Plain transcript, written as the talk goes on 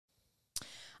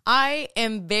I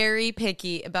am very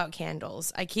picky about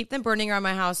candles. I keep them burning around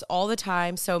my house all the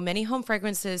time, so many home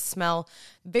fragrances smell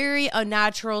very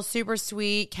unnatural, super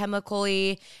sweet,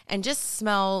 chemically, and just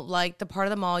smell like the part of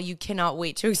the mall you cannot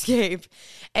wait to escape.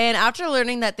 And after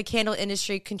learning that the candle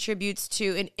industry contributes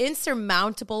to an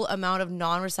insurmountable amount of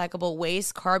non-recyclable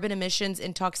waste, carbon emissions,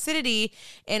 and toxicity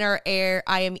in our air,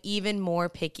 I am even more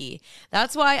picky.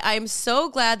 That's why I am so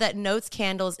glad that Notes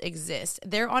Candles exist.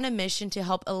 They're on a mission to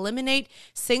help eliminate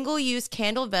single-use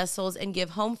candle vessels and give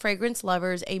home fragrance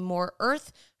lovers a more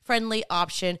earth-friendly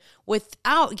option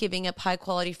without giving up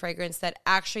high-quality fragrance that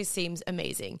actually seems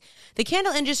amazing. The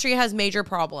candle industry has major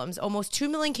problems. Almost 2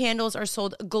 million candles are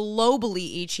sold globally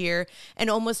each year, and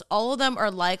almost all of them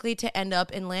are likely to end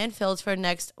up in landfills for the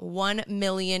next 1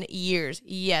 million years.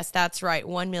 Yes, that's right,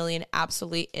 1 million,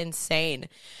 absolutely insane.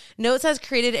 Notes has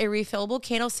created a refillable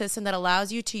candle system that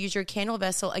allows you to use your candle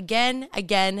vessel again,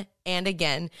 and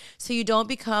again, so you don't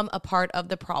become a part of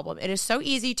the problem. It is so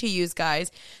easy to use,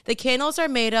 guys. The candles are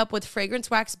made up with fragrance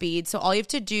wax beads, so all you have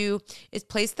to do is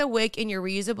place the wick in your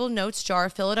reusable Notes jar,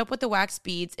 fill it up with the wax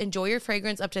beads, enjoy your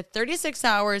fragrance up to 36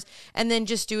 hours, and then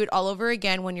just do it all over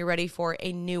again when you're ready for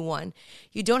a new one.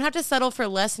 You don't have to settle for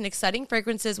less and exciting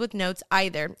fragrances with Notes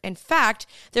either. In fact,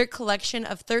 their collection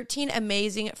of 13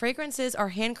 amazing fragrances are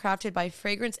handcrafted by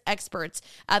fragrance experts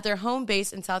at their home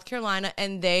base in South Carolina,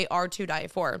 and they are to die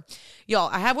for. Y'all,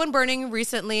 I have one burning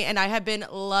recently, and I have been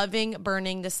loving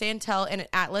burning the Santal and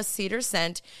Atlas Cedar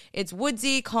scent. It's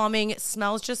woodsy, calming,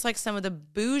 smells just like some of the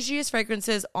bougiest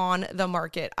fragrances on the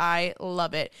market. I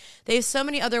love it. They have so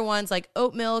many other ones like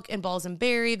oat milk and balsam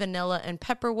berry, vanilla and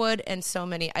pepperwood, and so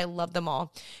many. I love them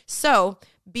all. So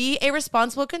be a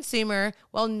responsible consumer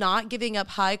while not giving up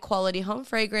high quality home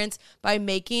fragrance by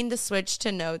making the switch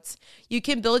to Notes. You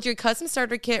can build your custom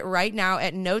starter kit right now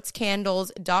at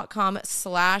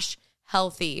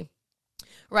notescandles.com/healthy.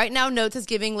 Right now, Notes is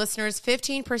giving listeners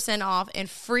 15% off and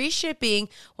free shipping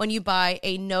when you buy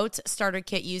a Notes starter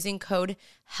kit using code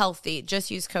HEALTHY. Just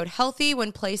use code HEALTHY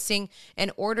when placing an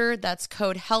order. That's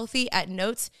code HEALTHY at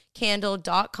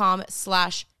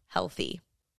notescandle.com/healthy.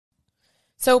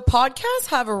 So podcasts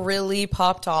have really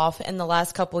popped off in the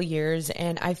last couple years,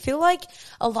 and I feel like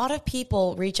a lot of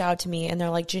people reach out to me and they're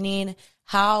like, Janine,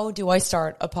 how do I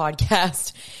start a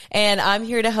podcast? And I'm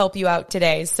here to help you out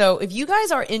today. So if you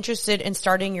guys are interested in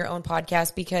starting your own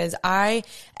podcast, because I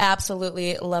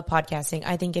absolutely love podcasting.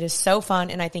 I think it is so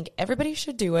fun and I think everybody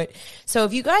should do it. So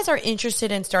if you guys are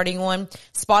interested in starting one,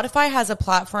 Spotify has a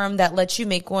platform that lets you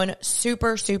make one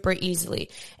super, super easily.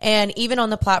 And even on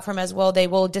the platform as well, they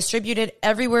will distribute it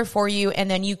everywhere for you. And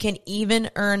then you can even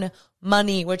earn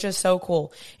money, which is so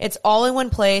cool. It's all in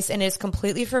one place and it's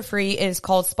completely for free. It is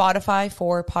called Spotify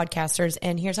for Podcasters.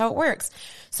 And here's how it works.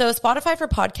 So Spotify for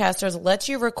Podcasters lets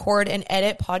you record and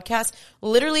edit podcasts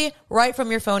literally right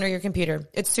from your phone or your computer.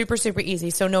 It's super, super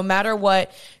easy. So no matter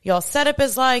what y'all setup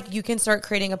is like, you can start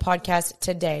creating a podcast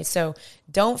today. So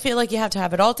don't feel like you have to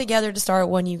have it all together to start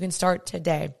one. You can start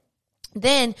today.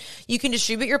 Then you can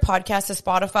distribute your podcast to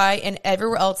Spotify and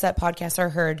everywhere else that podcasts are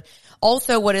heard.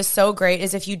 Also, what is so great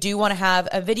is if you do want to have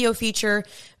a video feature,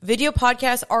 video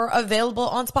podcasts are available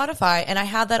on Spotify, and I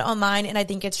have that on mine, and I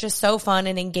think it's just so fun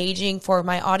and engaging for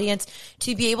my audience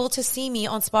to be able to see me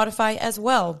on Spotify as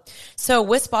well. So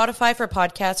with Spotify for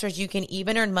Podcasters, you can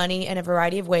even earn money in a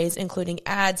variety of ways, including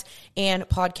ads and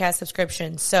podcast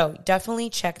subscriptions. So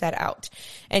definitely check that out.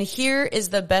 And here is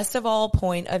the best of all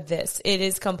point of this. It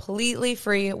is completely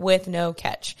free with no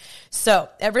catch. So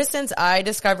ever since I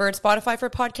discovered Spotify for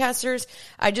Podcasters,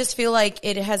 I just feel like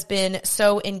it has been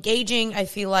so engaging. I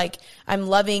feel like I'm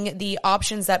loving the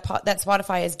options that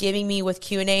Spotify is giving me with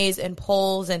Q&As and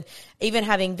polls and even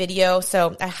having video.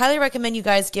 So I highly recommend you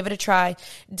guys give it a try.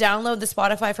 Download the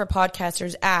Spotify for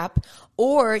Podcasters app,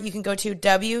 or you can go to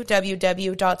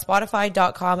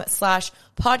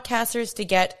www.spotify.com/podcasters to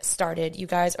get started. You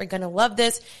guys are going to love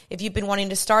this. If you've been wanting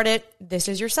to start it, this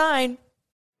is your sign.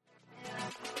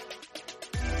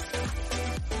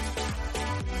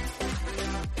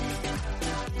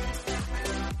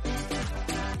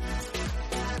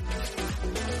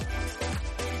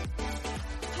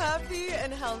 Happy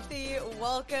and healthy.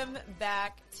 Welcome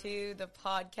back to the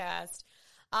podcast.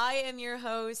 I am your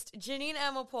host, Janine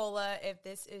Amapola, if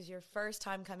this is your first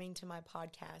time coming to my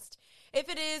podcast. If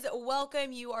it is,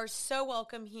 welcome. You are so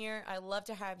welcome here. I love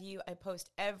to have you. I post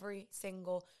every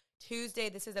single Tuesday.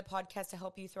 This is a podcast to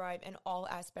help you thrive in all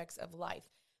aspects of life,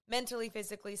 mentally,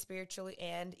 physically, spiritually,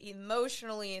 and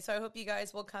emotionally. So I hope you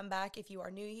guys will come back if you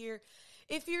are new here.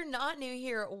 If you're not new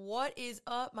here, what is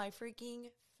up, my freaking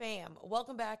fam?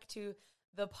 Welcome back to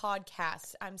the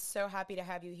podcast. I'm so happy to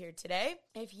have you here today.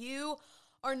 If you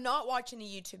are not watching a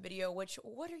YouTube video, which,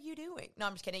 what are you doing? No,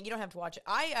 I'm just kidding. You don't have to watch it.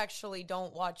 I actually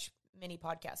don't watch many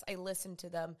podcasts. I listen to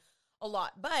them a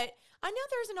lot, but I know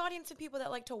there's an audience of people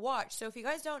that like to watch. So if you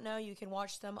guys don't know, you can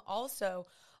watch them also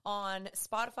on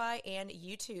Spotify and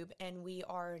YouTube. And we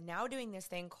are now doing this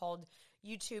thing called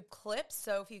YouTube clips.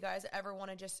 So if you guys ever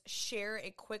want to just share a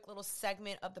quick little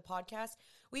segment of the podcast,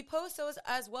 we post those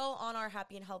as well on our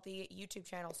Happy and Healthy YouTube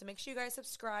channel. So make sure you guys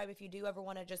subscribe if you do ever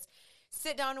want to just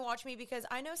sit down and watch me, because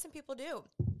I know some people do.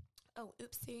 Oh,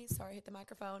 oopsie. Sorry, I hit the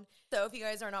microphone. So if you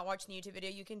guys are not watching the YouTube video,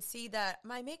 you can see that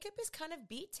my makeup is kind of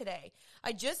beat today.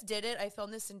 I just did it. I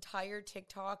filmed this entire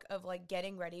TikTok of like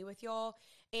getting ready with y'all.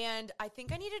 And I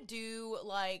think I need to do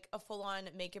like a full-on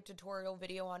makeup tutorial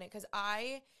video on it, because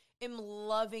I am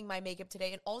loving my makeup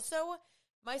today. And also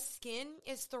my skin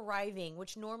is thriving,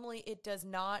 which normally it does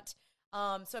not. So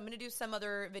I'm going to do some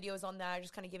other videos on that,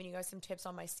 just kind of giving you guys some tips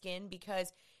on my skin,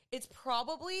 because it's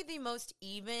probably the most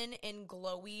even and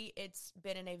glowy it's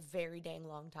been in a very dang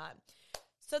long time.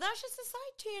 So that's just a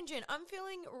side tangent. I'm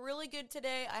feeling really good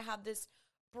today. I have this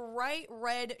bright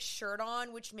red shirt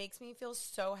on, which makes me feel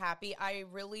so happy. I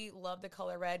really love the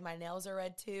color red. My nails are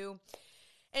red too.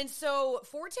 And so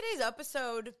for today's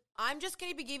episode, I'm just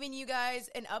going to be giving you guys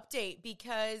an update,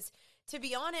 because to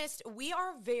be honest, we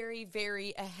are very,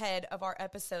 very ahead of our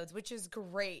episodes, which is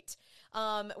great.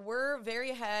 We're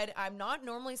very ahead. I'm not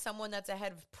normally someone that's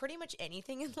ahead of pretty much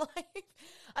anything in life.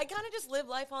 I kind of just live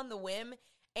life on the whim.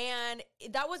 And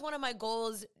that was one of my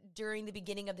goals during the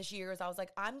beginning of this year, is I was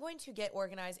like, I'm going to get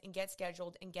organized and get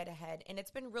scheduled and get ahead. And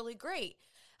it's been really great.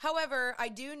 However, I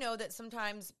do know that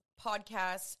sometimes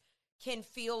podcasts can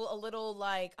feel a little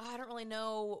like, oh, I don't really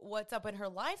know what's up in her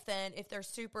life then if they're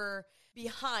super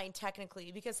behind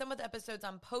technically, because some of the episodes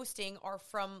I'm posting are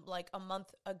from like a month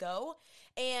ago.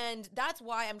 And that's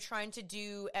why I'm trying to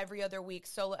do every other week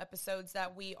solo episodes,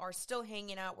 that we are still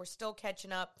hanging out. We're still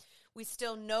catching up. We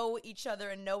still know each other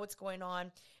and know what's going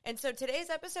on. And so today's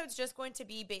episode is just going to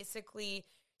be basically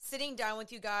sitting down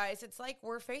with you guys. It's like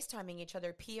we're FaceTiming each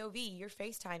other. POV, you're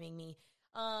FaceTiming me.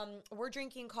 We're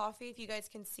drinking coffee. If you guys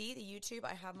can see the YouTube,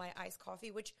 I have my iced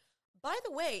coffee, which, by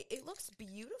the way, it looks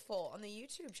beautiful on the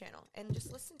YouTube channel. And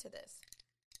just listen to this.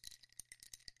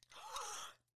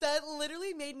 That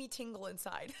literally made me tingle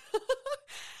inside.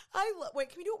 Wait,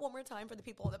 can we do it one more time for the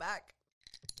people in the back?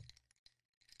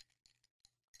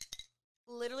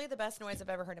 Literally the best noise I've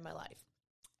ever heard in my life.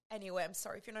 Anyway, I'm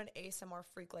sorry if you're not an ASMR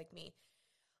freak like me.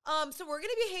 So we're going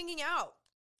to be hanging out.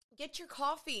 Get your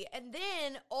coffee. And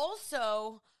then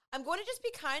also, I'm going to just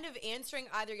be kind of answering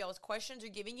either y'all's questions or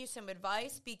giving you some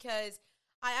advice, because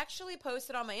I actually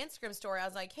posted on my Instagram story. I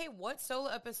was like, hey, what solo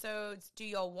episodes do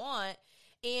y'all want?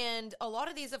 And a lot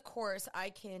of these, of course, I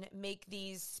can make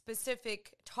these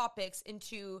specific topics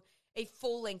into a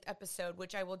full-length episode,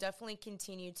 which I will definitely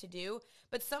continue to do.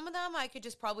 But some of them I could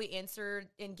just probably answer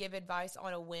and give advice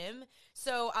on a whim.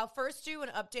 So I'll first do an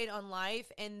update on life,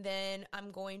 and then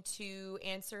I'm going to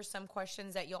answer some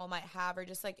questions that y'all might have, or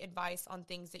just like advice on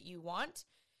things that you want.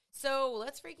 So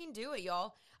let's freaking do it,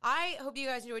 y'all. I hope you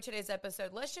guys enjoyed today's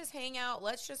episode. Let's just hang out.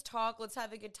 Let's just talk. Let's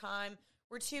have a good time.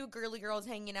 We're two girly girls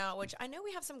hanging out, which I know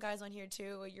we have some guys on here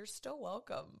too. You're still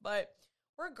welcome, but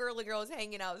we're girly girls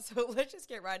hanging out, so let's just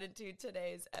get right into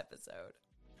today's episode.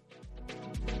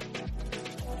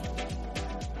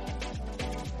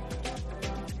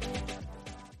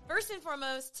 First and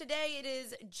foremost, today it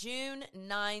is June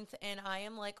 9th, and I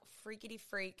am like freakity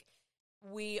freak.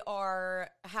 We are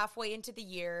halfway into the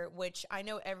year, which I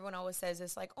know everyone always says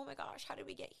this, like, oh my gosh, how did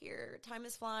we get here? Time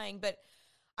is flying. But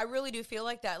I really do feel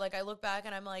like that. Like, I look back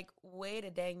and I'm like, wait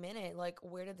a dang minute. Like,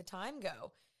 where did the time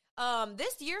go?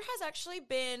 This year has actually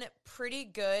been pretty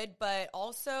good, but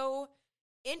also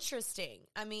interesting.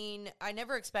 I mean, I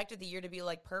never expected the year to be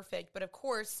like perfect, but of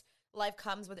course, life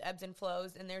comes with ebbs and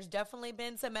flows, and there's definitely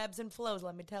been some ebbs and flows,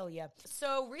 let me tell you.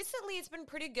 So recently, it's been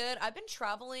pretty good. I've been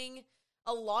traveling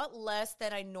a lot less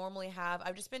than I normally have.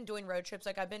 I've just been doing road trips.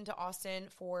 Like, I've been to Austin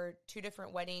for 2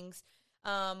 different weddings,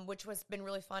 which was been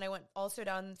really fun. I went also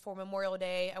down for Memorial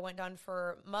Day. I went down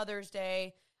for Mother's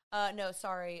Day. No,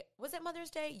 sorry. Was it Mother's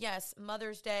Day? Yes,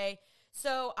 Mother's Day.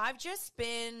 So I've just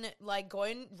been like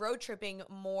going road tripping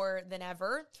more than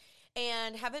ever,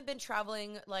 and haven't been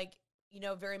traveling like, you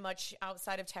know, very much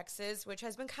outside of Texas, which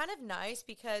has been kind of nice,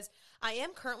 because I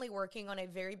am currently working on a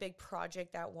very big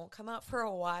project that won't come out for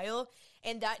a while.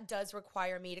 And that does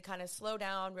require me to kind of slow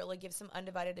down, really give some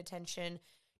undivided attention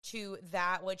to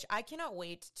that, which I cannot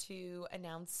wait to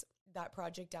announce that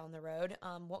project down the road.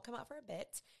 Won't come out for a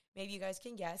bit. Maybe you guys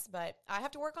can guess, but I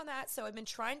have to work on that. So I've been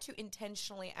trying to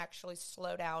intentionally actually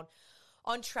slow down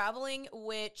on traveling,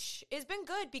 which has been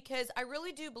good because I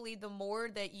really do believe the more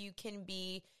that you can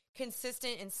be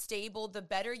consistent and stable, the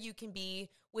better you can be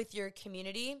with your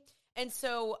community. And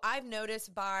so I've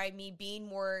noticed by me being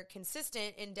more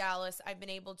consistent in Dallas, I've been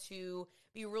able to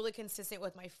be really consistent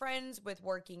with my friends, with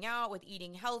working out, with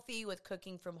eating healthy, with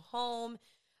cooking from home,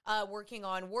 working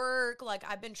on work. Like,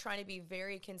 I've been trying to be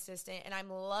very consistent, and I'm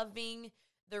loving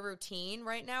the routine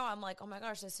right now. I'm like, oh my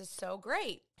gosh, this is so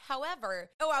great. However,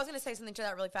 I was going to say something to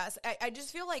that really fast. I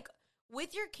just feel like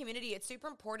with your community, it's super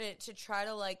important to try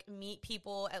to like meet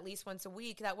people at least once a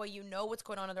week. That way you know what's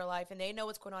going on in their life and they know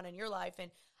what's going on in your life.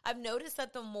 And I've noticed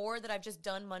that the more that I've just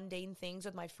done mundane things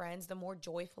with my friends, the more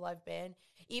joyful I've been.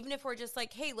 Even if we're just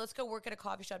like, hey, let's go work at a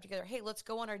coffee shop together. Hey, let's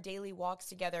go on our daily walks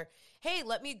together. Hey,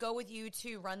 let me go with you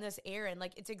to run this errand.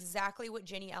 Like, it's exactly what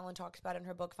Jenny Allen talks about in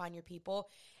her book, Find Your People.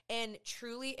 And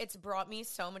truly, it's brought me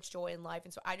so much joy in life.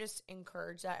 And so I just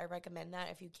encourage that. I recommend that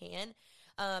if you can.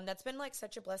 That's been like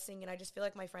such a blessing. And I just feel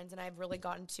like my friends and I have really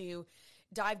gotten to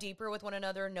dive deeper with one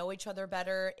another, know each other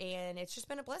better. And it's just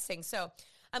been a blessing. So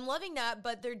I'm loving that.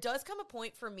 But there does come a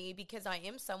point for me, because I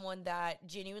am someone that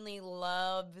genuinely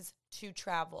loves to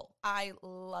travel. I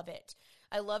love it.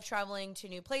 I love traveling to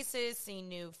new places, seeing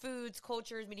new foods,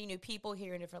 cultures, meeting new people,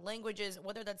 hearing different languages,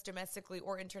 whether that's domestically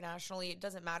or internationally, it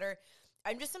doesn't matter.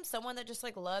 I'm just someone that just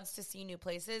like loves to see new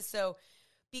places. So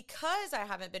because I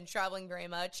haven't been traveling very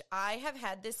much, I have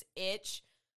had this itch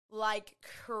like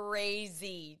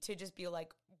crazy to just be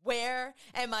like, where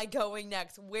am I going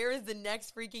next? Where is the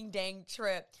next freaking dang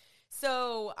trip?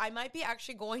 So I might be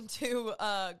actually going to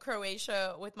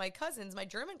Croatia with my cousins, my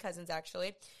German cousins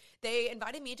actually. They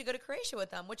invited me to go to Croatia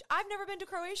with them, which I've never been to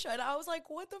Croatia. And I was like,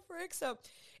 what the frick? So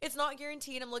it's not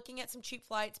guaranteed. I'm looking at some cheap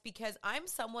flights because I'm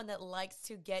someone that likes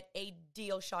to get a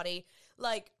deal, shawty.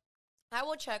 Like, I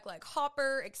will check like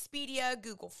Hopper, Expedia,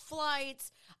 Google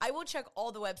Flights. I will check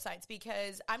all the websites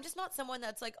because I'm just not someone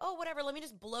that's like, oh, whatever, let me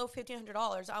just blow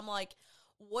 $1,500. I'm like,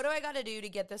 what do I got to do to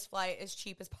get this flight as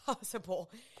cheap as possible?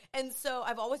 And so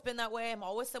I've always been that way. I'm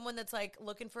always someone that's like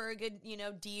looking for a good,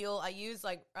 deal. I use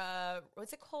like,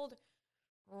 what's it called?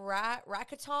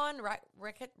 Rakuten,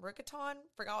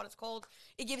 forgot what it's called.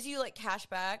 It gives you like cash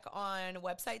back on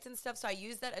websites and stuff. So I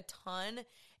use that a ton,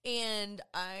 and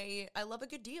I love a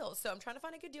good deal. So I'm trying to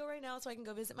find a good deal right now so I can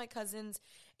go visit my cousins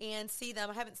and see them.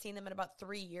 I haven't seen them in about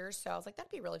 3 years. So I was like,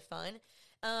 that'd be really fun.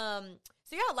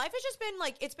 So yeah, life has just been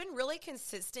like, it's been really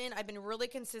consistent. I've been really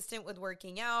consistent with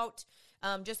working out,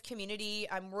 just community.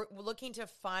 I'm looking to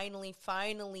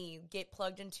finally get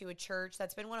plugged into a church.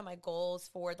 That's been one of my goals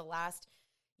for the last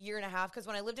year and a half, because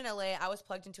when I lived in LA, I was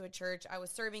plugged into a church. I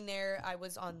was serving there. I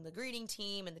was on the greeting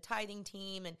team and the tithing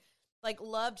team, and like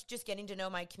loved just getting to know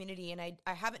my community. And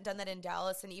I haven't done that in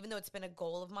Dallas. And even though it's been a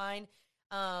goal of mine,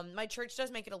 my church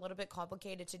does make it a little bit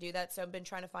complicated to do that. So I've been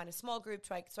trying to find a small group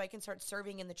so I can start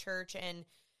serving in the church and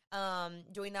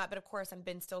doing that. But of course, I've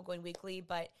been still going weekly,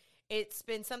 but it's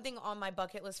been something on my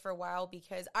bucket list for a while,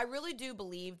 because I really do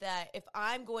believe that if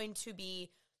I'm going to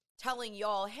be telling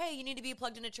y'all, hey, you need to be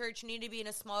plugged in a church, you need to be in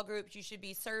a small group, you should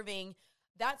be serving,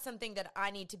 that's something that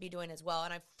I need to be doing as well.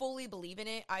 And I fully believe in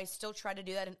it. I still try to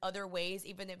do that in other ways,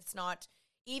 even if it's not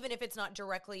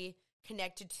directly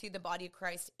connected to the body of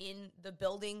Christ in the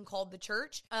building called the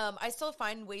church. I still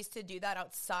find ways to do that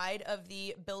outside of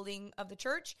the building of the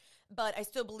church, but I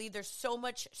still believe there's so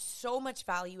much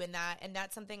value in that, and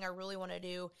that's something I really want to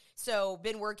do. So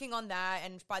been working on that,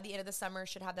 and by the end of the summer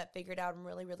should have that figured out. I'm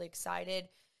really, really excited.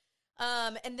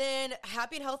 And then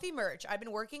Happy and Healthy merch. I've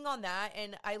been working on that,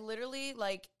 and I literally,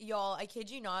 like, y'all, I kid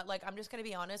you not, like, I'm just going to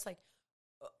be honest, like,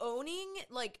 owning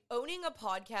a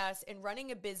podcast and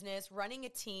running a business, running a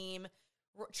team,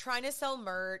 trying to sell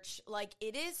merch, like,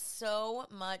 it is so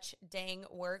much dang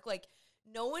work. Like,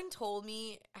 no one told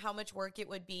me how much work it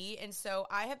would be, and so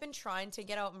I have been trying to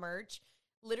get out merch.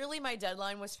 Literally, my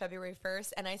deadline was February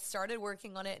 1st, and I started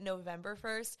working on it November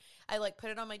 1st. I, like, put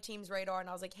it on my team's radar, and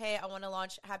I was like, hey, I want to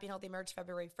launch Happy and Healthy merch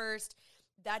February 1st.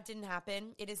 That didn't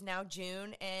happen. It is now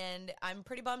June, and I'm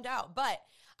pretty bummed out. But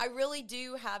I really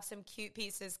do have some cute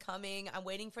pieces coming. I'm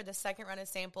waiting for the second run of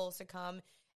samples to come.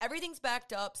 Everything's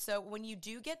backed up, so when you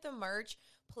do get the merch,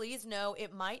 please know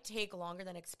it might take longer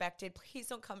than expected. Please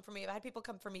don't come for me. I've had people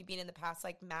come for me being in the past,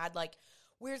 like, mad, like,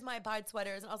 where's my Abide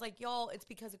sweaters? And I was like, y'all, it's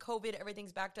because of COVID.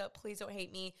 Everything's backed up. Please don't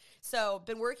hate me. So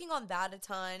been working on that a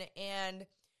ton, and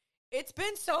it's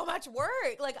been so much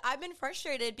work. Like, I've been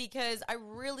frustrated because I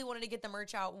really wanted to get the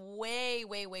merch out way,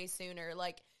 way, way sooner.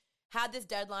 Like, had this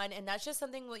deadline, and that's just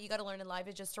something what you got to learn in life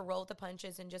is just to roll with the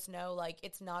punches and just know, like,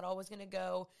 it's not always going to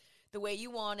go the way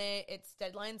you want it. It's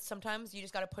deadlines. Sometimes you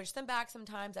just got to push them back.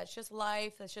 Sometimes that's just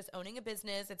life. That's just owning a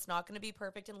business. It's not going to be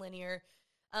perfect and linear.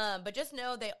 But just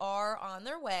know they are on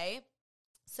their way.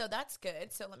 So that's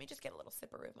good. So let me just get a little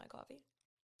sipper of my coffee.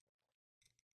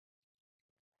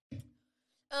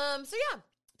 So yeah,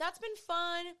 that's been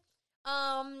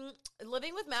fun.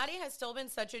 Living with Maddie has still been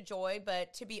such a joy,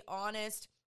 but to be honest,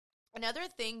 another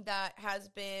thing that has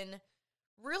been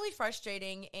really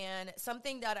frustrating and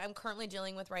something that I'm currently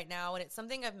dealing with right now, and it's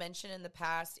something I've mentioned in the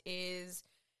past, is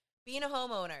being a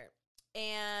homeowner.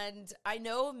 And I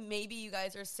know maybe you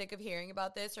guys are sick of hearing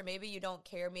about this, or maybe you don't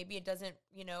care. Maybe it doesn't,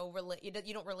 you don't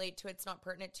relate to it. It's not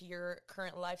pertinent to your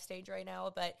current life stage right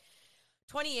now. But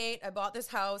 28, I bought this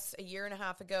house a year and a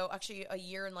half ago, actually a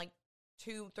year and like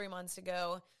 2-3 months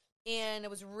ago. And I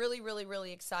was really, really,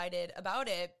 really excited about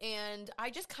it. And I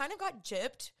just kind of got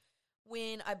gypped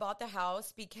when I bought the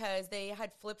house because they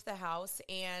had flipped the house,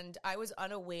 and I was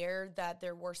unaware that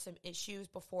there were some issues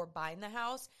before buying the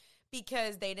house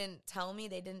because they didn't tell me,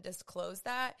 they didn't disclose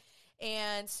that.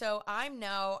 And so I'm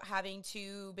now having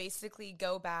to basically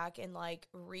go back and like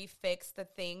refix the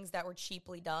things that were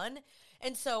cheaply done.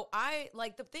 And so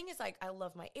the thing is, like, I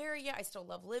love my area. I still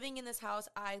love living in this house.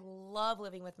 I love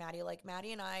living with Maddie. Like,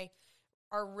 Maddie and I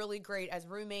are really great as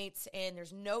roommates, and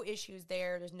there's no issues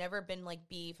there. There's never been like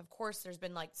beef. Of course, there's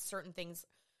been like certain things,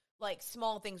 like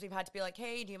small things we've had to be like,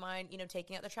 hey, do you mind,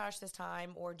 taking out the trash this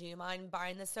time? Or do you mind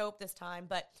buying the soap this time?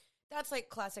 But that's like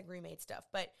classic roommate stuff.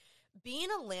 But being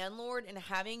a landlord and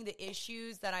having the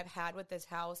issues that I've had with this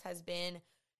house has been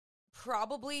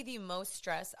probably the most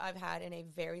stress I've had in a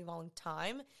very long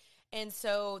time. And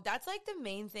so that's like the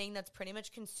main thing that's pretty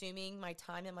much consuming my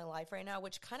time in my life right now,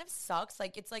 which kind of sucks.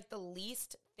 Like, it's like the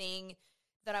least thing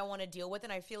that I want to deal with.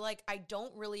 And I feel like I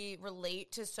don't really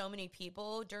relate to so many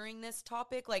people during this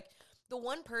topic. Like, the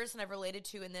one person I've related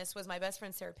to in this was my best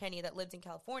friend, Sarah Penny, that lives in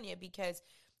California, because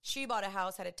she bought a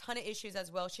house, had a ton of issues as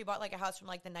well. She bought like a house from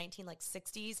like the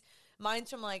 1960s. Mine's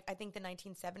from like, I think the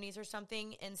 1970s or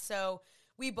something. And so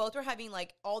we both were having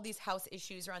like all these house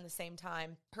issues around the same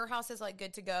time. Her house is like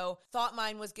good to go. Thought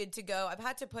mine was good to go. I've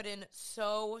had to put in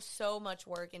so much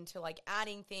work into like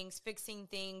adding things, fixing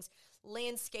things,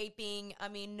 landscaping. I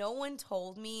mean, no one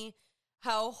told me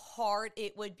how hard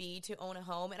it would be to own a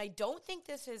home. And I don't think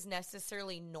this is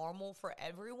necessarily normal for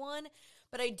everyone,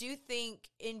 but I do think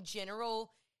in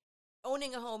general,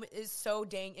 owning a home is so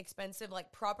dang expensive.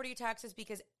 Like property taxes,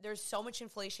 because there's so much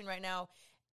inflation right now.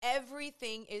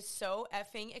 Everything is so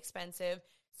effing expensive.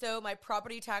 So my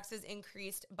property taxes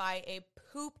increased by a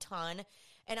poop ton.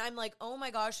 And I'm like, oh my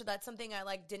gosh, so that's something I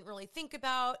like didn't really think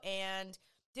about, and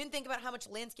didn't think about how much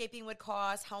landscaping would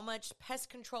cost, how much pest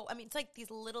control. I mean, it's like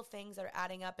these little things that are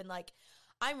adding up. And like,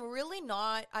 I'm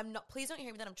not, please don't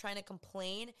hear me that I'm trying to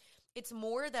complain. It's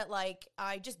more that like,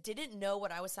 I just didn't know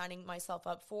what I was signing myself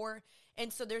up for.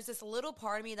 And so there's this little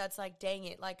part of me that's like, dang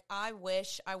it. Like, I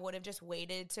wish I would have just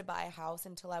waited to buy a house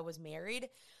until I was married,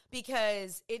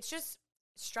 because it's just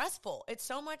stressful. It's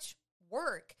so much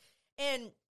work.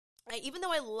 And even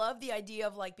though I love the idea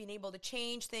of like being able to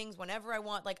change things whenever I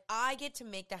want, like I get to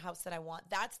make the house that I want.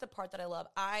 That's the part that I love.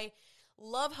 I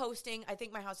love hosting. I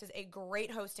think my house is a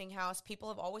great hosting house. People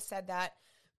have always said that.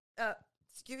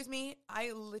 Excuse me.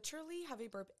 I literally have a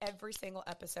burp every single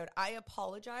episode. I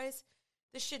apologize.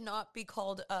 This should not be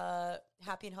called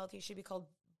Happy and Healthy. It should be called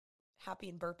Happy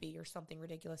and Burpy or something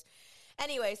ridiculous.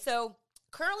 Anyway, so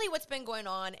currently what's been going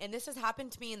on, and this has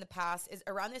happened to me in the past, is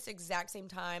around this exact same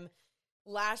time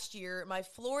last year, my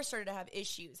floor started to have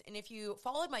issues. And if you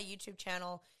followed my YouTube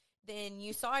channel, then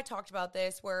you saw I talked about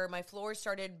this, where my floor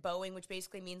started bowing, which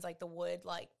basically means like the wood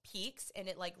like peaks and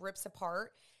it like rips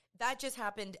apart. That just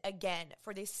happened again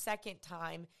for the second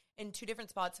time in 2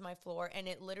 different spots in my floor. And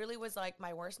it literally was like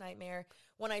my worst nightmare.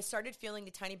 When I started feeling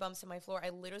the tiny bumps in my floor, I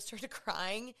literally started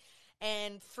crying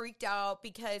and freaked out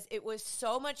because it was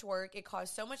so much work. It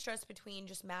caused so much stress between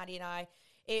just Maddie and I.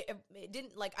 It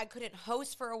didn't, like, I couldn't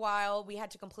host for a while. We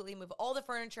had to completely move all the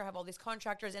furniture, have all these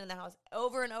contractors in the house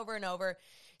over and over and over.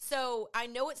 So I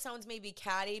know it sounds maybe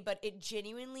catty, but it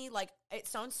genuinely, like, it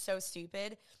sounds so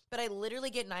stupid, but I literally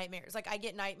get nightmares. Like, I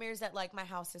get nightmares that, like, my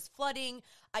house is flooding.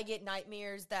 I get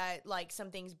nightmares that, like,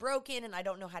 something's broken and I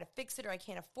don't know how to fix it or I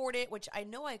can't afford it, which I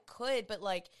know I could, but,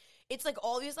 like, it's, like,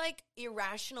 all these, like,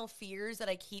 irrational fears that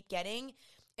I keep getting.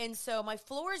 And so my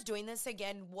floor is doing this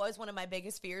again, was one of my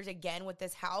biggest fears again with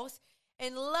this house.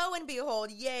 And lo and behold,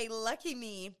 yay, lucky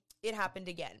me, it happened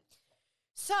again.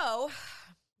 So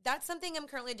that's something I'm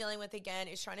currently dealing with again,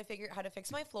 is trying to figure out how to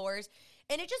fix my floors.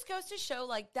 And it just goes to show,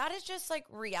 like, that is just like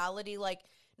reality. Like,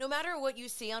 no matter what you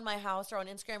see on my house or on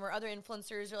Instagram or other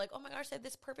influencers, you're like, oh my gosh, they have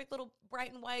this perfect little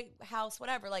bright and white house,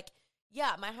 whatever. Like,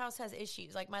 yeah, my house has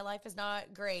issues. Like, my life is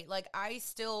not great. Like, I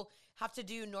still have to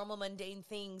do normal mundane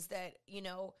things that, you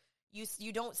know,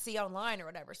 you don't see online or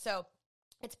whatever. So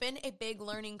it's been a big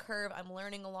learning curve. I'm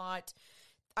learning a lot.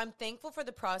 I'm thankful for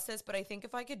the process, but I think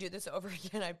if I could do this over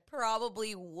again, I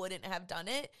probably wouldn't have done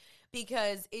it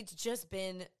because it's just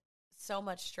been so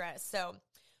much stress. So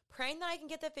praying that I can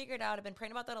get that figured out. I've been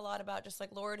praying about that a lot, about just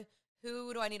like, Lord,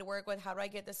 who do I need to work with? How do I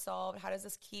get this solved? How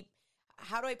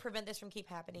do I prevent this from keep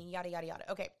happening? Yada, yada, yada.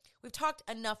 Okay, we've talked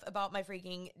enough about my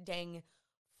freaking dang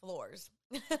floors.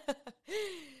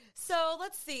 So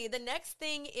let's see. The next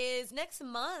thing is next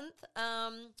month,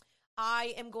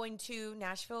 I am going to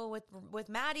Nashville with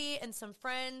Maddie and some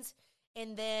friends.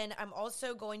 And then I'm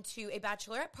also going to a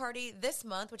bachelorette party this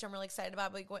month, which I'm really excited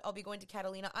about. I'll be going to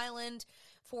Catalina Island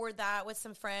for that with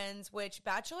some friends, which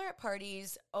bachelorette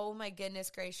parties, oh my goodness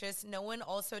gracious, no one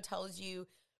also tells you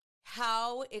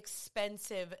how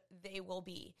expensive they will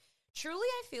be. Truly,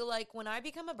 I feel like when I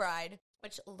become a bride,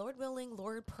 which Lord willing,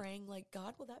 Lord praying, like,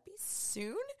 God, will that be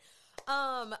soon?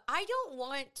 I don't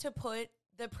want to put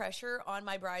the pressure on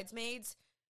my bridesmaids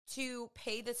to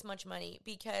pay this much money,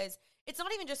 because it's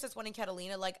not even just this one in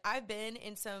Catalina. Like, I've been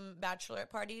in some bachelorette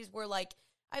parties where, like,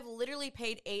 I've literally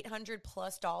paid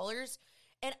 $800+,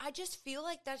 and I just feel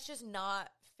like that's just not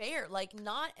fair. Like,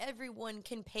 not everyone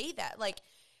can pay that. Like,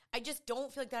 I just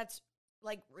don't feel like that's,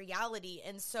 like, reality.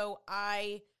 And so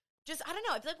I don't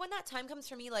know. I feel like when that time comes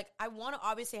for me, like, I want to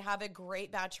obviously have a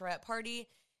great bachelorette party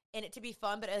and it to be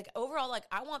fun, but, like, overall, like,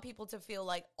 I want people to feel,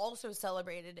 like, also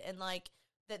celebrated and, like,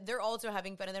 that they're also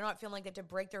having fun and they're not feeling like they have to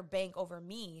break their bank over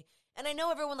me. And I know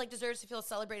everyone, like, deserves to feel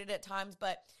celebrated at times,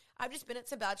 but I've just been at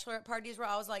some bachelorette parties where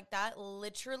I was like, that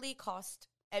literally cost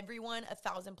everyone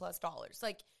 $1,000+.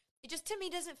 Like, it just, to me,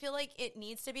 doesn't feel like it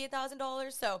needs to be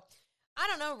 $1,000. So I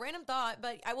don't know, random thought,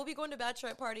 but I will be going to a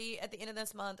bachelorette party at the end of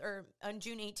this month, or on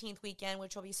June 18th weekend,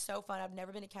 which will be so fun. I've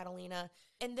never been to Catalina.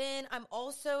 And then I'm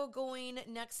also going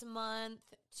next month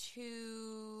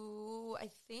to,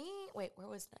 where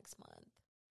was next month?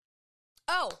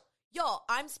 Oh, y'all,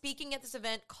 I'm speaking at this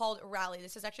event called Rally.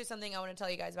 This is actually something I want to tell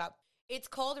you guys about. It's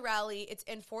called Rally. It's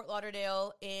in Fort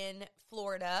Lauderdale in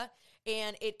Florida,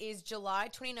 and it is July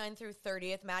 29th through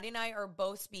 30th. Maddie and I are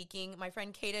both speaking. My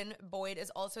friend Kaden Boyd is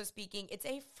also speaking. It's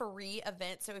a free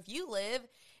event, so if you live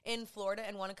in Florida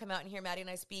and want to come out and hear Maddie and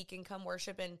I speak and come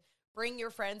worship and bring your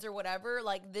friends or whatever,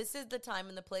 like, this is the time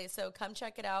and the place. So come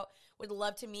check it out. Would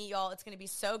love to meet y'all. It's going to be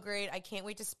so great. I can't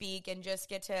wait to speak and just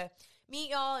get to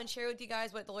meet y'all and share with you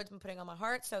guys what the Lord's been putting on my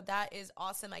heart. So that is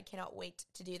awesome. I cannot wait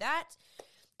to do that.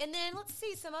 And then let's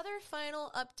see some other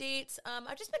final updates.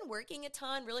 I've just been working a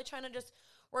ton, really trying to just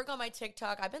work on my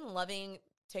TikTok. I've been loving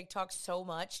TikTok so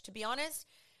much, to be honest.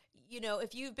 You know,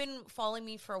 if you've been following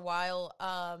me for a while,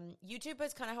 YouTube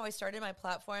is kind of how I started my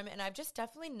platform, and I've just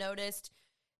definitely noticed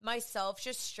myself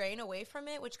just straying away from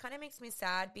it, which kind of makes me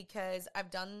sad because I've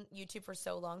done YouTube for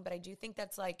so long. But I do think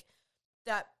that's like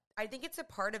that. I think it's a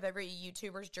part of every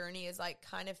YouTuber's journey, is like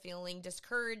kind of feeling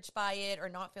discouraged by it or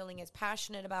not feeling as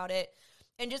passionate about it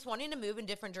and just wanting to move in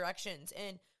different directions.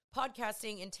 And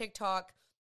podcasting and TikTok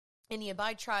and the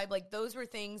Abide Tribe, like, those were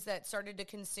things that started to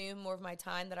consume more of my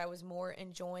time that I was more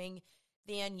enjoying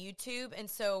than YouTube. And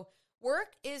so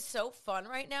work is so fun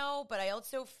right now, but I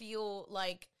also feel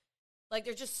like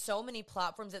there's just so many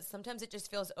platforms that sometimes it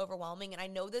just feels overwhelming. And I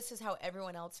know this is how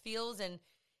everyone else feels. And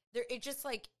it just,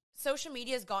 like, social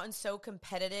media has gotten so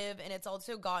competitive, and it's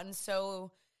also gotten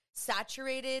so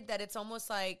saturated that it's almost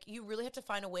like you really have to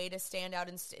find a way to stand out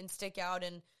and stick out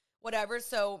and whatever.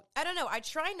 So I don't know. I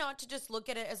try not to just look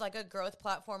at it as like a growth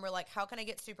platform, or like, how can I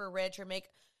get super rich or make,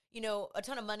 you know, a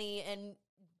ton of money and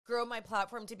grow my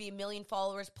platform to be 1 million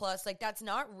followers plus. Like, that's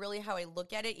not really how I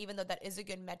look at it, even though that is a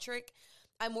good metric.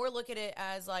 I more look at it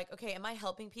as like, okay, am I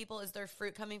helping people? Is there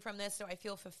fruit coming from this? Do I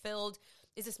feel fulfilled?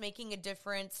 Is this making a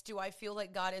difference? Do I feel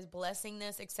like God is blessing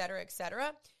this, et cetera, et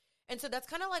cetera? And so that's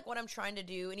kind of like what I'm trying to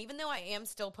do. And even though I am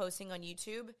still posting on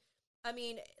YouTube, I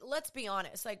mean, let's be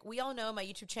honest. Like, we all know my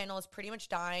YouTube channel is pretty much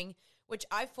dying, which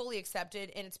I fully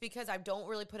accepted. And it's because I don't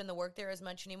really put in the work there as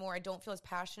much anymore. I don't feel as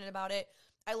passionate about it.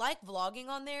 I like vlogging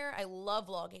on there. I love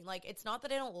vlogging. Like, it's not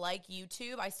that I don't like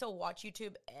YouTube. I still watch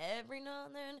YouTube every now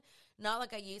and then. Not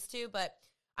like I used to, but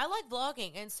I like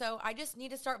vlogging. And so I just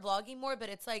need to start vlogging more. But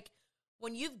it's like,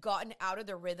 when you've gotten out of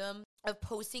the rhythm of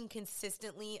posting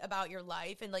consistently about your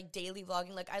life and like daily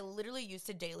vlogging, like, I literally used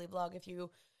to daily vlog, if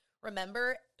you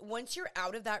remember. Once you're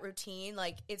out of that routine,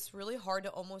 like, it's really hard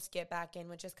to almost get back in,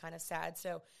 which is kind of sad.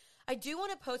 So I do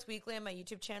want to post weekly on my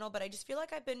YouTube channel, but I just feel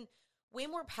like I've been way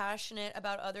more passionate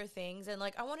about other things. And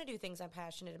like, I want to do things I'm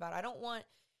passionate about. I don't want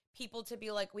people to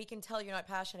be like, we can tell you're not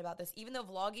passionate about this, even though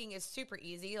vlogging is super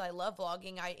easy. I love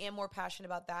vlogging. I am more passionate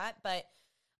about that. But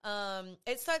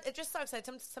it just sucks.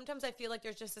 Sometimes I feel like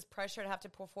there's just this pressure to have to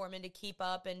perform and to keep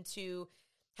up and to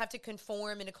have to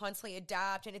conform and to constantly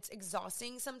adapt. And it's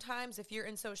exhausting sometimes. If you're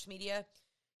in social media,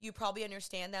 you probably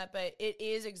understand that, but it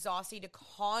is exhausting to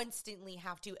constantly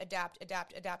have to adapt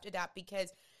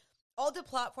because all the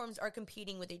platforms are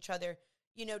competing with each other.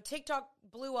 You know, TikTok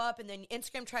blew up and then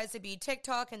Instagram tries to be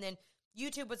TikTok, and then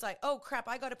YouTube was like, oh crap,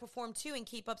 I got to perform too and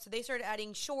keep up. So they started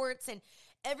adding shorts and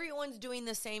everyone's doing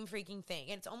the same freaking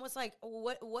thing. And it's almost like,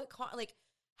 like,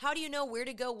 how do you know where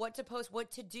to go, what to post,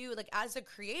 what to do? Like, as a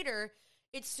creator,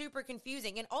 it's super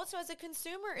confusing. And also as a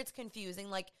consumer, it's confusing.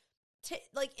 Like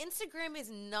Instagram is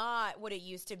not what it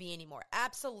used to be anymore.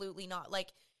 Absolutely not. Like,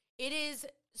 it is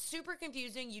super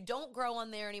confusing. You don't grow on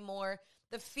there anymore.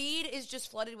 The feed is just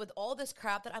flooded with all this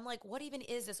crap that I'm like, what even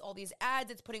is this? All these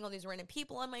ads, it's putting all these random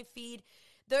people on my feed.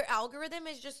 Their algorithm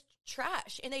is just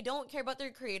trash, and they don't care about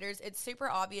their creators. It's super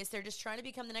obvious. They're just trying to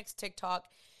become the next TikTok.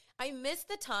 I miss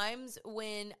the times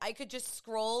when I could just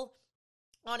scroll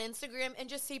on Instagram and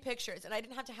just see pictures, and I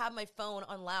didn't have to have my phone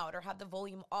on loud or have the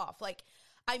volume off. Like,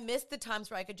 I miss the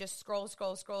times where I could just scroll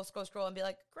and be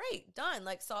like, great, done.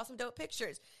 Like, saw some dope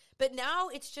pictures. But now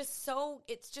it's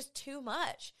just too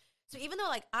much. So even though,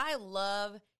 like, I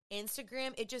love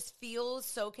Instagram, it just feels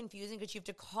so confusing because you have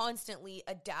to constantly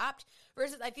adapt.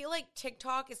 Versus I feel like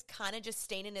TikTok is kind of just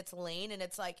staying in its lane, and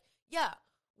it's like, yeah,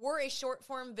 we're a short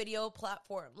form video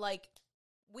platform. Like,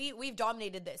 we've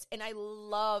dominated this, and I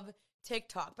love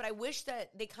TikTok, but I wish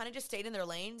that they kind of just stayed in their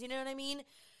lanes, you know what I mean?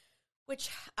 Which,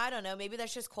 I don't know, maybe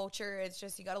that's just culture. It's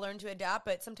just, you got to learn to adapt.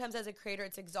 But sometimes as a creator,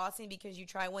 it's exhausting because you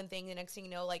try one thing, the next thing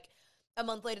you know, like, a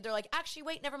month later, they're like, actually,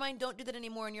 wait, never mind, don't do that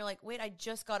anymore. And you're like, wait, I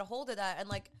just got a hold of that and,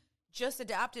 like, just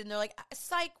adapted. And they're like,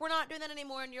 psych, we're not doing that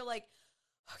anymore. And you're like,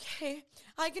 okay,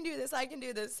 I can do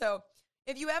this. So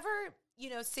if you ever,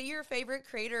 see your favorite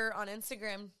creator on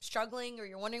Instagram struggling, or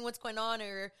you're wondering what's going on,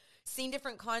 or seeing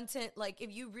different content, like,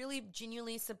 if you really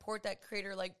genuinely support that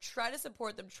creator, like, try to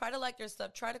support them, try to like their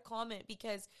stuff, try to comment,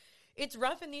 because it's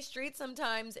rough in these streets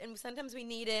sometimes, and sometimes we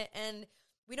need it, and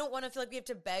we don't want to feel like we have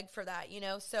to beg for that,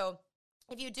 So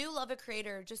if you do love a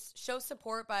creator, just show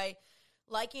support by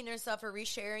liking their stuff or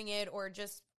resharing it or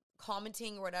just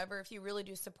commenting or whatever. If you really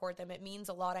do support them, it means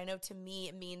a lot. I know to me,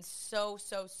 it means so,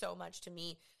 so, so much to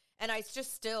me. And I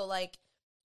just still, like,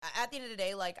 at the end of the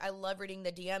day, like, I love reading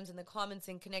the DMs and the comments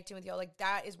and connecting with y'all. Like,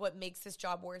 that is what makes this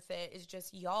job worth it, is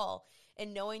just y'all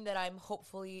and knowing that I'm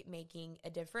hopefully making a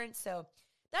difference. So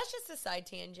that's just a side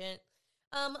tangent.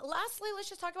 Lastly, let's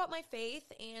just talk about my faith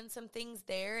and some things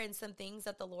there and some things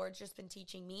that the Lord's just been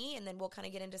teaching me. And then we'll kind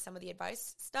of get into some of the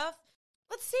advice stuff.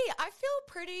 Let's see. I feel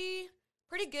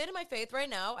pretty good in my faith right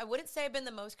now. I wouldn't say I've been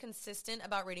the most consistent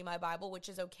about reading my Bible, which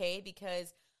is okay,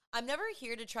 because I'm never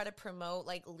here to try to promote,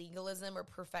 like, legalism or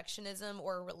perfectionism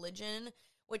or religion,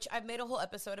 which I've made a whole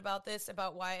episode about this,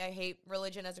 about why I hate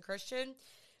religion as a Christian,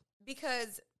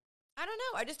 because I don't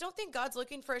know. I just don't think God's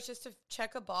looking for us just to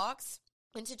check a box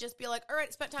and to just be like, all right,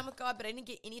 I spent time with God, but I didn't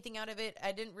get anything out of it.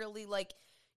 I didn't really, like,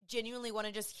 genuinely want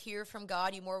to just hear from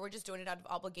God. You more, we're just doing it out of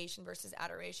obligation versus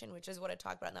adoration, which is what I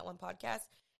talked about in that one podcast.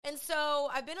 And so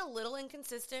I've been a little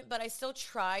inconsistent, but I still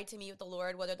try to meet with the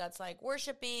Lord, whether that's like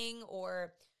worshiping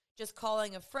or just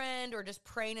calling a friend or just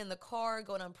praying in the car,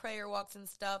 going on prayer walks and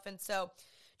stuff. And so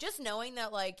just knowing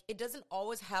that, like, it doesn't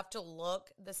always have to look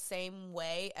the same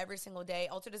way every single day.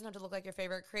 Also, it doesn't have to look like your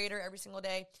favorite creator every single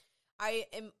day. I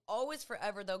am always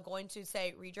forever, though, going to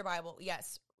say, read your Bible.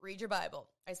 Yes, read your Bible.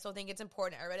 I still think it's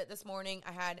important. I read it this morning.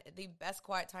 I had the best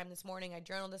quiet time this morning. I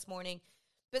journaled this morning.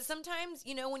 But sometimes,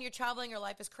 when you're traveling, your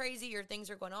life is crazy or things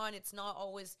are going on, it's not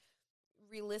always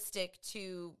realistic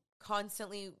to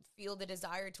constantly feel the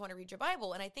desire to want to read your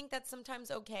Bible. And I think that's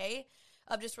sometimes okay,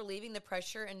 of just relieving the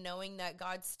pressure and knowing that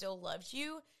God still loves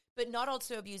you, but not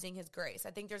also abusing his grace.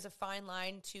 I think there's a fine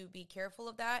line to be careful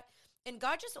of that. And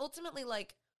God just ultimately,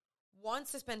 like,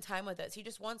 wants to spend time with us. He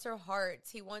just wants our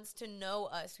hearts. He wants to know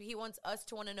us. He wants us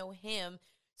to want to know him.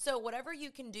 So whatever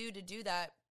you can do to do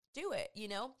that, do it,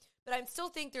 But I still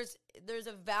think there's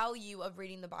a value of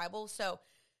reading the Bible. So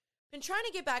been trying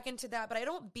to get back into that, but I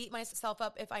don't beat myself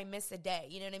up if I miss a day.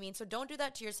 You know what I mean? So don't do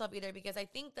that to yourself either, because I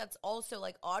think that's also,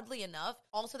 like, oddly enough,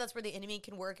 also that's where the enemy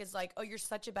can work, is like, oh, you're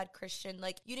such a bad Christian.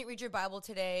 Like, you didn't read your Bible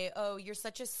today. Oh, you're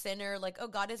such a sinner. Like, oh,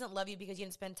 God doesn't love you because you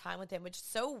didn't spend time with him, which is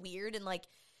so weird and, like,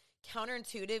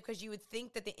 counterintuitive, because you would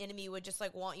think that the enemy would just,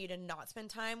 like, want you to not spend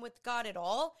time with God at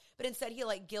all, but instead he,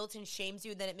 like, guilt and shames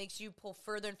you. Then it makes you pull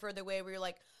further and further away, where you're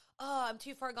like, oh, I'm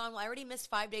too far gone. Well, I already missed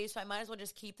 5 days, so I might as well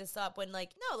just keep this up. When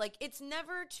like, no, like it's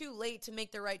never too late to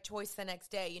make the right choice the next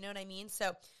day. You know what I mean?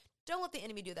 So don't let the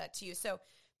enemy do that to you. So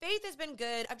faith has been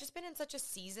good. I've just been in such a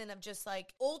season of just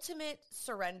like ultimate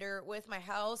surrender with my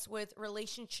house, with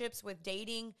relationships, with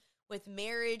dating, with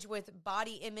marriage, with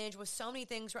body image, with so many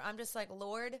things where I'm just like,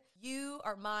 Lord, you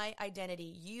are my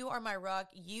identity. You are my rock.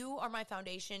 You are my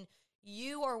foundation.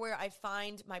 You are where I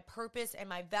find my purpose and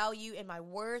my value and my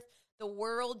worth. The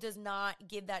world does not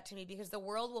give that to me because the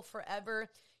world will forever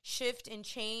shift and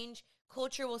change.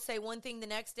 Culture will say one thing the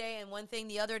next day and one thing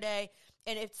the other day.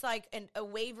 And it's like a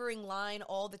wavering line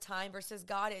all the time versus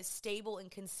God is stable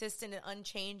and consistent and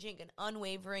unchanging and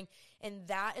unwavering. And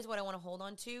that is what I want to hold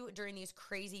on to during these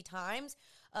crazy times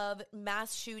of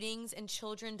mass shootings and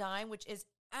children dying, which is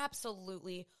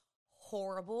absolutely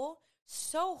horrible.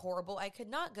 So horrible. I could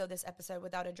not go this episode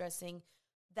without addressing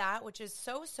that, which is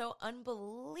so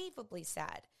unbelievably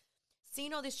sad.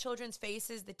 Seeing all these children's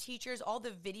faces, the teachers, all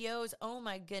the videos, oh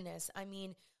my goodness. I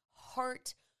mean,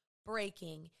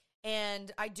 heartbreaking.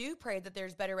 And I do pray that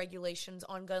there's better regulations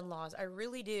on gun laws. I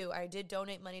really do. I did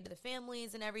donate money to the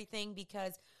families and everything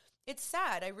because it's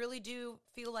sad. I really do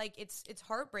feel like it's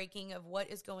heartbreaking of what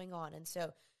is going on. And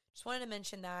so just wanted to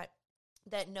mention that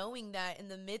knowing that in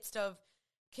the midst of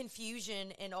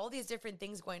confusion and all these different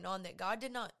things going on, that God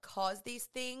did not cause these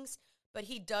things, but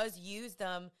he does use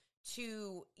them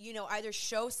to, either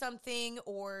show something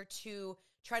or to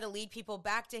try to lead people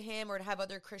back to him or to have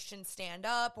other Christians stand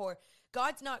up. Or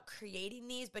God's not creating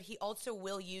these, but he also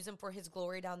will use them for his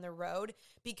glory down the road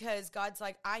because God's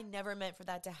like, I never meant for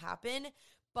that to happen.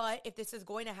 But if this is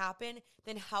going to happen,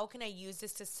 then how can I use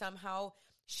this to somehow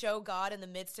show God in the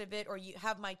midst of it, or you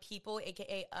have my people,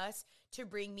 aka us, to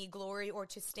bring me glory or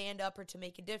to stand up or to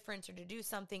make a difference or to do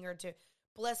something or to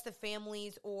bless the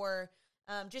families or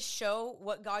just show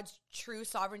what God's true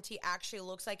sovereignty actually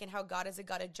looks like and how God is a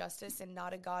God of justice and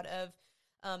not a God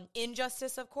of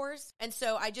injustice, of course. And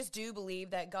so I just do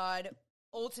believe that God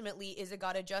ultimately is a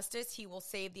God of justice. He will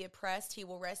save the oppressed. He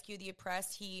will rescue the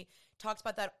oppressed. He talks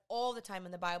about that all the time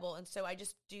in the Bible. And so I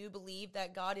just do believe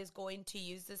that God is going to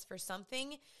use this for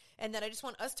something. And that I just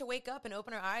want us to wake up and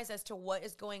open our eyes as to what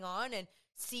is going on and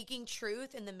seeking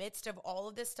truth in the midst of all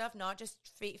of this stuff, not just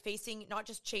not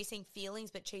just chasing feelings,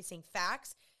 but chasing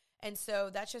facts. And so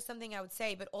that's just something I would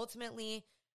say. But ultimately,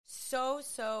 so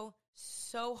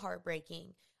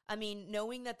heartbreaking. I mean,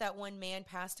 knowing that one man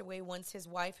passed away once, his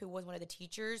wife, who was one of the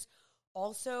teachers,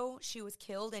 also, she was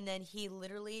killed. And then he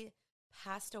literally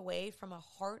passed away from a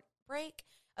heartbreak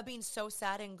of being so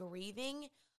sad and grieving.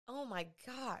 Oh my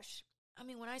gosh. I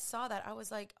mean, when I saw that, I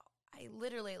was like, I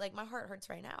literally, like, my heart hurts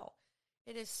right now.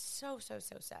 It is so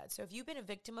sad. So if you've been a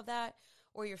victim of that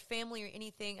or your family or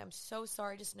anything, I'm so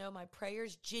sorry. Just know my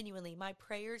prayers, genuinely, my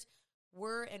prayers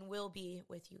were and will be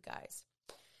with you guys.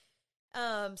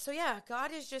 So yeah,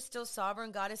 God is just still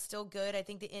sovereign. God is still good. I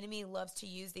think the enemy loves to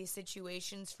use these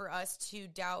situations for us to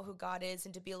doubt who God is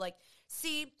and to be like,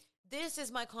 see, this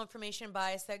is my confirmation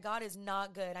bias that God is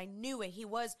not good. I knew it. He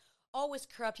was always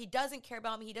corrupt. He doesn't care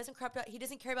about me. He doesn't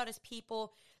care about his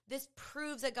people. This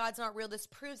proves that God's not real. This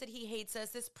proves that he hates us.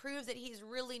 This proves that he's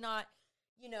really not,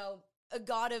 a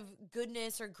God of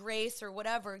goodness or grace or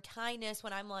whatever, kindness,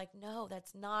 when I'm like, no,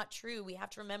 that's not true. We have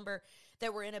to remember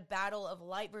that we're in a battle of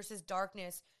light versus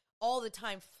darkness all the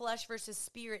time, flesh versus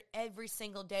spirit every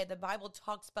single day. The Bible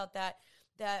talks about that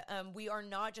we are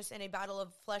not just in a battle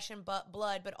of flesh and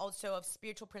blood, but also of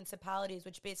spiritual principalities,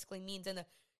 which basically means in the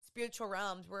spiritual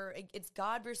realms where it's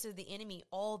God versus the enemy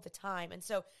all the time. And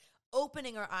so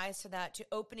opening our eyes to that, to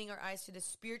opening our eyes to the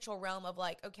spiritual realm of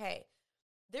like, okay,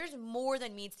 there's more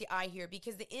than meets the eye here,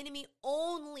 because the enemy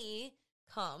only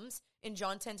comes, in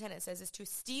John 10:10 it says, is to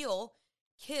steal,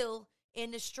 kill,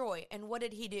 and destroy. And what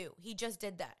did he do? He just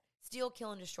did that. Steal,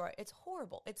 kill, and destroy. It's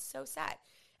horrible. It's so sad.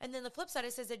 And then the flip side,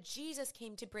 it says that Jesus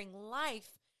came to bring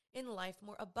life in life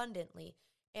more abundantly.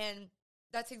 And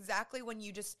that's exactly when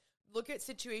you just look at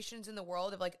situations in the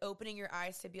world of like opening your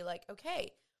eyes to be like,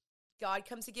 okay, God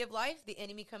comes to give life. The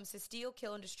enemy comes to steal,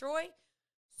 kill, and destroy.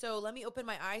 So let me open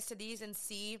my eyes to these and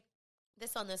see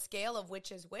this on the scale of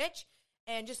which is which,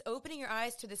 and just opening your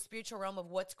eyes to the spiritual realm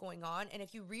of what's going on. And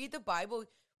if you read the Bible,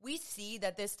 we see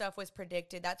that this stuff was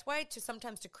predicted. That's why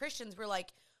sometimes to Christians, we're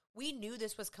like, we knew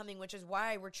this was coming, which is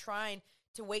why we're trying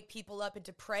to wake people up and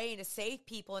to pray and to save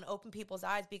people and open people's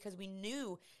eyes, because we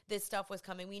knew this stuff was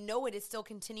coming. We know it is still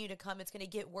continue to come. It's going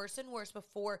to get worse and worse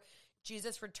before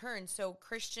Jesus returns. So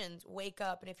Christians, wake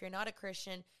up. And if you're not a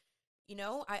Christian,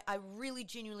 I really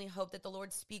genuinely hope that the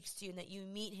Lord speaks to you and that you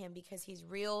meet him because he's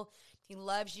real. He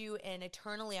loves you. And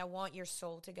eternally, I want your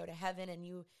soul to go to heaven and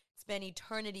you spend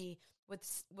eternity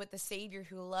with the Savior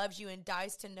who loves you and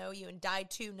dies to know you and died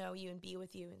to know you and be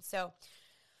with you. And so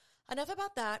enough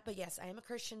about that. But yes, I am a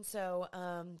Christian. So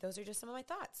those are just some of my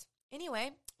thoughts.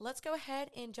 Anyway, let's go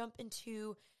ahead and jump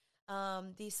into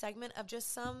the segment of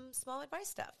just some small advice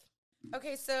stuff.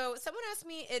 Okay, so someone asked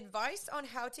me advice on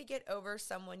how to get over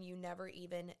someone you never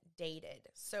even dated.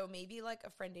 So maybe like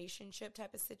a friendationship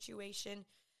type of situation.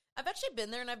 I've actually been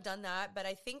there and I've done that, but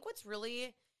I think what's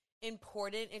really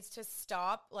important is to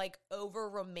stop like over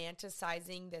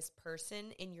romanticizing this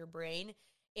person in your brain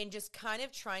and just kind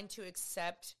of trying to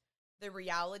accept the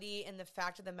reality and the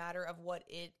fact of the matter of what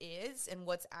it is and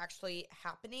what's actually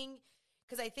happening.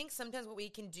 Because I think sometimes what we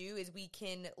can do is we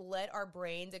can let our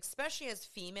brains, especially as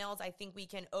females, I think we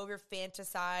can over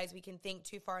fantasize. We can think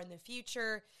too far in the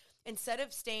future instead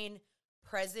of staying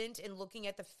present and looking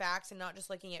at the facts and not just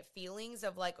looking at feelings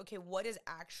of like, okay, what is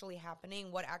actually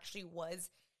happening? What actually was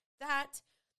that?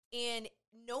 And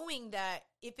knowing that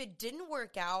if it didn't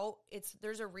work out,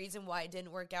 there's a reason why it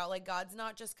didn't work out. Like God's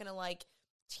not just going to like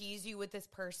tease you with this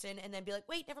person and then be like,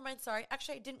 wait, never mind. Sorry.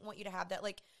 Actually, I didn't want you to have that.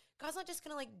 Like, God's not just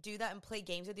going to like do that and play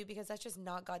games with you because that's just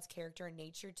not God's character and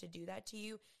nature to do that to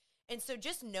you. And so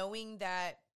just knowing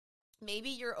that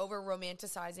maybe you're over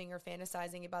romanticizing or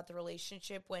fantasizing about the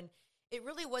relationship when it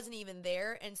really wasn't even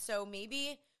there. And so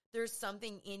maybe there's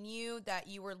something in you that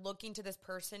you were looking to this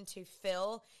person to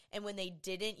fill. And when they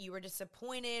didn't, you were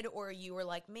disappointed or you were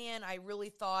like, man, I really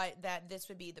thought that this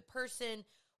would be the person.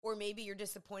 Or maybe you're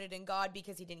disappointed in God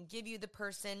because he didn't give you the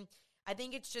person. I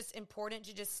think it's just important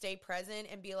to just stay present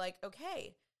and be like,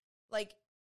 okay, like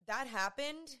that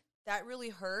happened. That really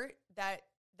hurt. That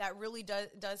really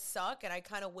does suck. And I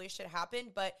kind of wish it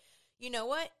happened. But you know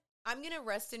what? I'm going to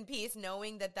rest in peace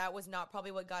knowing that that was not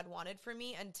probably what God wanted for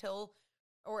me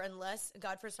unless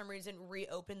God for some reason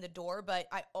reopened the door. But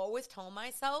I always tell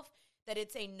myself that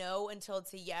it's a no until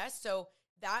it's a yes. So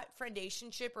that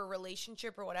friendationship or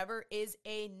relationship or whatever is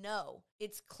a no.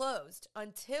 It's closed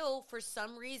until for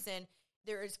some reason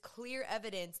there is clear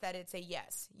evidence that it's a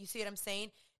yes. You see what I'm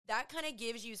saying? That kind of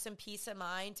gives you some peace of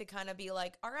mind to kind of be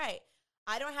like, all right,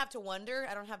 I don't have to wonder.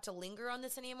 I don't have to linger on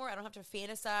this anymore. I don't have to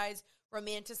fantasize,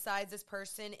 romanticize this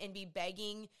person and be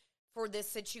begging for this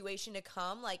situation to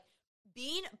come. Like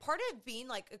part of being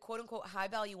like a quote unquote high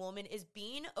value woman is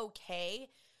being okay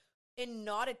and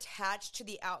not attached to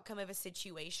the outcome of a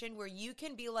situation where you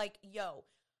can be like, yo,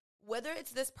 whether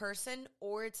it's this person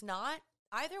or it's not,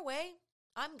 either way,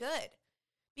 I'm good.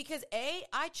 Because A,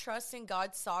 I trust in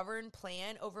God's sovereign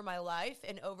plan over my life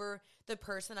and over the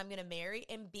person I'm going to marry.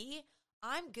 And B,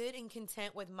 I'm good and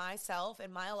content with myself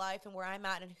and my life and where I'm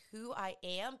at and who I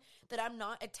am, that I'm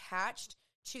not attached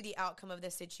to the outcome of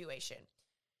this situation.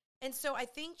 And so I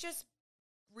think just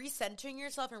recentering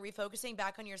yourself and refocusing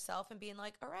back on yourself and being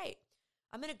like, all right,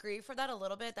 I'm going to grieve for that a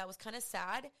little bit. That was kind of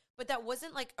sad, but that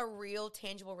wasn't like a real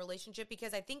tangible relationship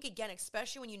because I think, again,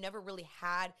 especially when you never really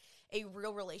had a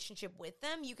real relationship with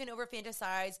them, you can over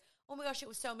fantasize, oh my gosh, it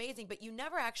was so amazing, but you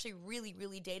never actually really,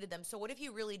 really dated them. So what if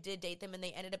you really did date them and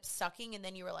they ended up sucking and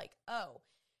then you were like, oh.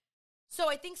 So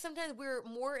I think sometimes we're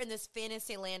more in this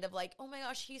fantasy land of like, oh my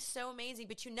gosh, he's so amazing,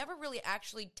 but you never really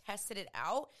actually tested it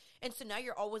out. And so now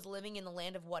you're always living in the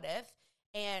land of what if.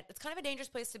 And it's kind of a dangerous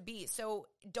place to be. So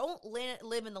don't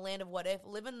live in the land of what if.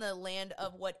 Live in the land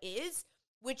of what is,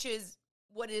 which is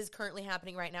what is currently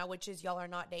happening right now, which is y'all are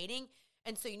not dating.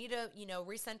 And so you need to,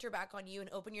 recenter back on you and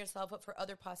open yourself up for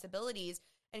other possibilities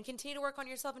and continue to work on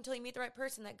yourself until you meet the right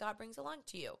person that God brings along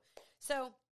to you. So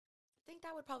I think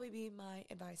that would probably be my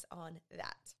advice on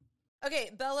that. Okay,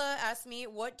 Bella asked me,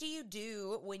 what do you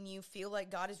do when you feel like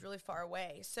God is really far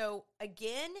away? So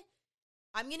again,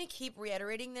 I'm going to keep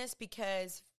reiterating this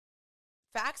because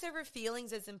facts over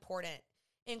feelings is important.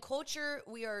 In culture,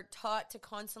 we are taught to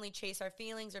constantly chase our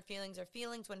feelings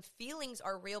when feelings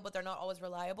are real, but they're not always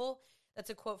reliable. That's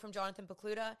a quote from Jonathan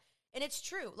Pokluda. And it's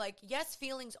true. Like, yes,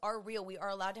 feelings are real. We are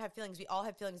allowed to have feelings. We all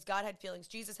have feelings. God had feelings.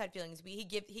 Jesus had feelings.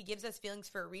 He gives us feelings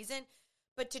for a reason.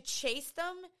 But to chase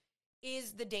them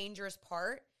is the dangerous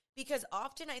part because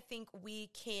often I think we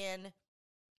can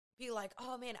be like,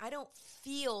 oh man, I don't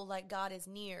feel like God is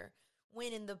near.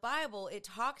 When in the Bible, it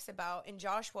talks about in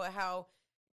Joshua how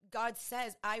God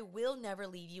says, I will never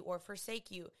leave you or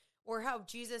forsake you. Or how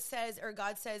Jesus says, or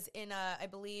God says in, I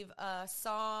believe,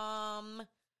 Psalm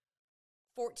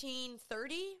 14:30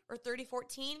 or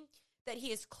 30:14, that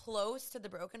he is close to the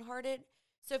brokenhearted.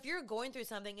 So if you're going through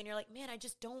something and you're like, man, I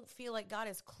just don't feel like God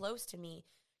is close to me,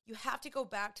 you have to go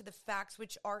back to the facts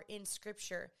which are in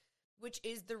Scripture. which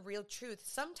is the real truth.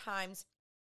 Sometimes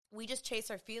we just chase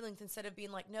our feelings instead of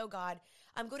being like, no, God,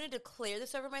 I'm going to declare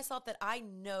this over myself that I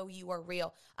know you are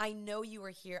real. I know you are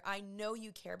here. I know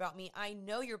you care about me. I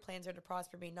know your plans are to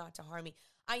prosper me, not to harm me.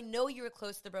 I know you are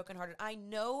close to the brokenhearted. I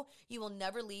know you will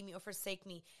never leave me or forsake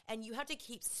me. And you have to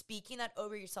keep speaking that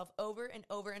over yourself over and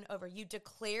over and over. You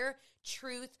declare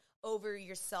truth over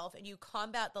yourself and you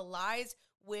combat the lies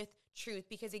with truth,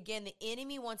 because again, the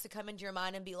enemy wants to come into your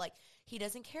mind and be like, he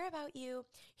doesn't care about you.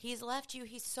 He's left you.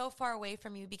 He's so far away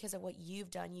from you because of what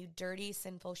you've done, you dirty,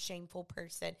 sinful, shameful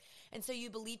person. And so you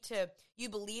believe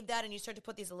that, and you start to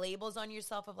put these labels on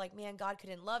yourself of like, man, God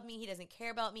couldn't love me. He doesn't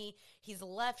care about me. He's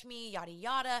left me, yada,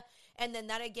 yada. And then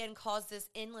that again caused this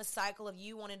endless cycle of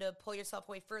you wanting to pull yourself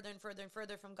away further and further and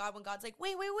further from God when God's like,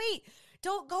 wait,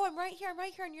 don't go. I'm right here.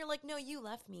 And you're like, no, you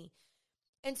left me.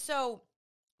 And so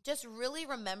just really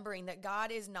remembering that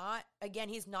God is not, again,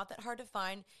 he's not that hard to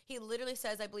find. He literally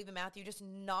says, I believe in Matthew, just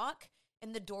knock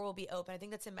and the door will be open. I think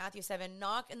that's in Matthew 7.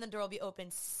 Knock and the door will be open.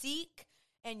 Seek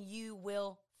and you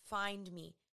will find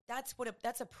me. That's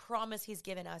a promise he's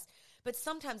given us. But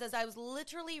sometimes, as I was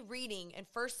literally reading in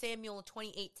 1 Samuel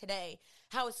 28 today,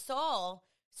 how Saul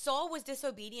was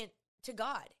disobedient to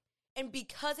God. And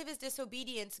because of his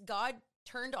disobedience, God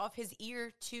turned off his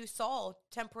ear to Saul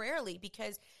temporarily,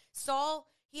 because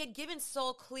he had given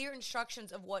Saul clear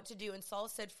instructions of what to do. And Saul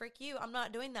said, frick you, I'm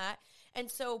not doing that.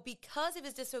 And so because of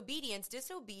his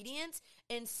disobedience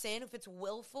and sin, if it's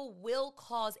willful, will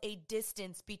cause a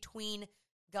distance between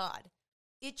God.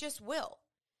 It just will.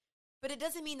 But it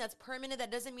doesn't mean that's permanent.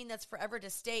 That doesn't mean that's forever to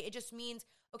stay. It just means,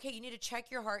 okay, you need to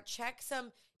check your heart, check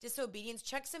some disobedience,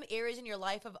 check some areas in your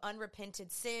life of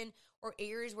unrepented sin or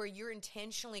areas where you're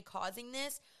intentionally causing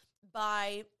this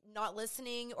by not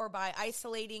listening or by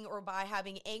isolating or by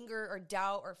having anger or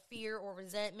doubt or fear or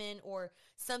resentment or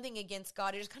something against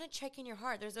God. You're just kind of checking your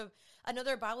heart. There's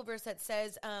another Bible verse that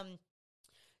says,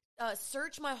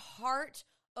 search my heart,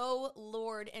 O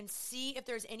Lord, and see if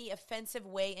there's any offensive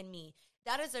way in me.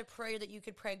 That is a prayer that you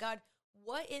could pray. God,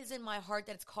 what is in my heart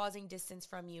that's causing distance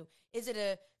from you? Is it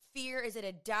a fear? Is it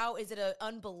a doubt? Is it an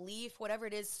unbelief? Whatever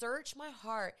it is, search my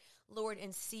heart, Lord,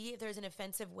 and see if there's an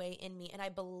offensive way in me. And I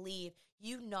believe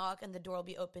you knock and the door will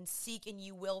be open. Seek and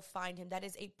you will find him. That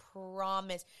is a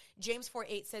promise. James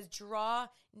 4:8 says, draw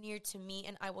near to me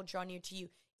and I will draw near to you.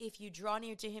 If you draw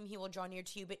near to him, he will draw near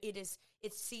to you. But it's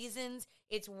seasons,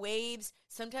 it's waves.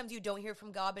 Sometimes you don't hear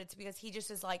from God, but it's because he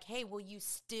just is like, hey, will you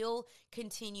still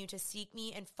continue to seek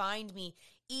me and find me,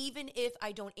 even if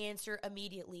I don't answer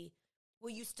immediately? Will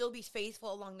you still be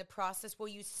faithful along the process? Will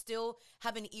you still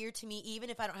have an ear to me, even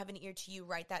if I don't have an ear to you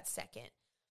right that second?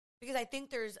 Because I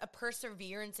think there's a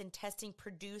perseverance in testing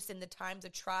produce in the times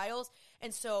of trials.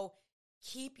 And so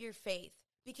keep your faith,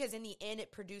 because in the end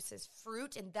it produces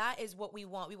fruit, and that is what we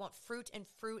want. We want fruit, and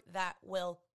fruit that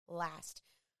will last.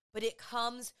 But it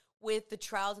comes with the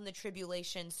trials and the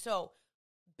tribulations. So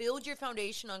build your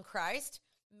foundation on Christ.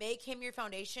 Make him your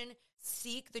foundation.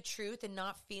 Seek the truth and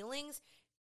not feelings.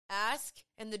 Ask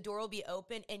and the door will be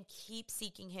open, and keep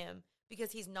seeking him,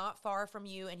 because he's not far from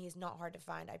you and he's not hard to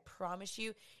find. I promise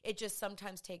you. It just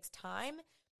sometimes takes time.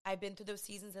 I've been through those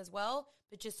seasons as well,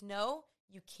 but just know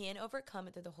you can overcome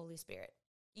it through the Holy Spirit.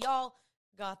 Y'all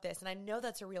got this. And I know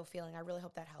that's a real feeling. I really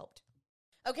hope that helped.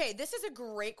 Okay, this is a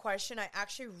great question I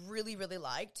actually really, really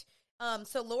liked.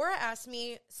 So Laura asked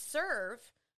me, serve,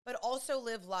 but also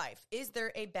live life. Is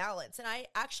there a balance? And I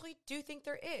actually do think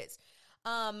there is.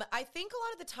 I think a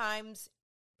lot of the times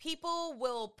people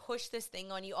will push this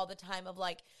thing on you all the time of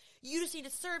like, you just need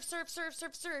to serve.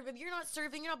 If you're not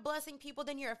serving, you're not blessing people,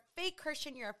 then you're a fake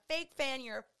Christian, you're a fake fan,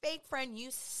 you're a fake friend, you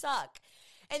suck.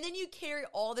 And then you carry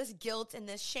all this guilt and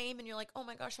this shame, and you're like, oh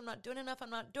my gosh, I'm not doing enough.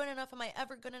 Am I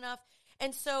ever good enough?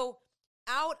 And so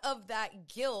out of that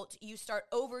guilt, you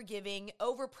start overgiving,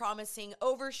 overpromising,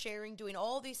 oversharing, doing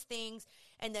all these things.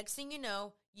 And next thing you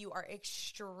know, you are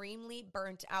extremely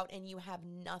burnt out and you have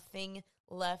nothing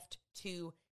left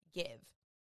to give.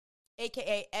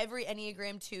 AKA every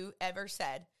Enneagram 2 ever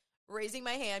said. Raising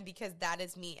my hand, because that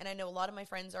is me. And I know a lot of my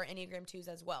friends are Enneagram 2s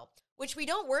as well, which we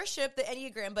don't worship the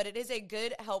Enneagram, but it is a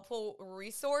good, helpful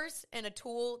resource and a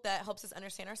tool that helps us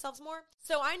understand ourselves more.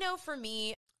 So I know for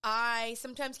me, I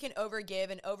sometimes can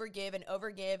overgive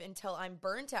until I'm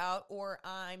burnt out or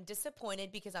I'm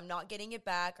disappointed because I'm not getting it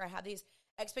back, or I have these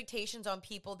expectations on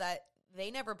people that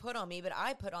they never put on me, but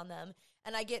I put on them.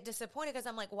 And I get disappointed because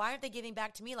I'm like, why aren't they giving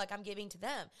back to me like I'm giving to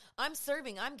them? I'm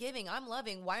serving, I'm giving, I'm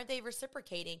loving. Why aren't they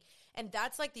reciprocating? And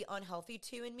that's like the unhealthy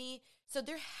 2 in me. So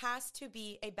there has to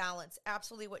be a balance.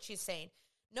 Absolutely what she's saying.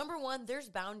 Number one, there's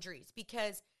boundaries,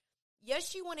 because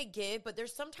yes, you want to give, but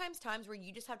there's sometimes times where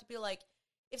you just have to be like,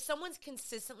 if someone's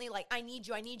consistently like, I need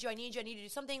you, I need you, I need you, I need you to do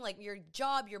something, like your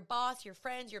job, your boss, your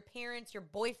friends, your parents, your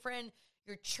boyfriend,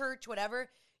 your church, whatever,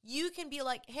 you can be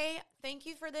like, hey, thank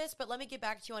you for this, but let me get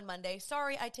back to you on Monday.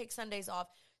 Sorry, I take Sundays off.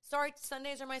 Sorry,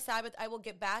 Sundays are my Sabbath. I will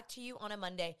get back to you on a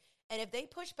Monday. And if they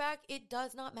push back, it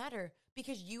does not matter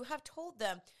because you have told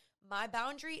them, my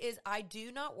boundary is I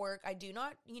do not work. I do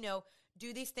not,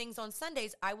 do these things on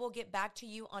Sundays. I will get back to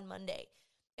you on Monday.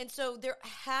 And so there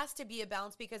has to be a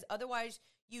balance because otherwise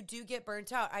you do get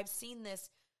burnt out. I've seen this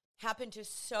happen to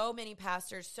so many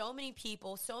pastors, so many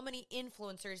people, so many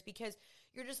influencers because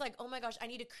you're just like, oh my gosh, I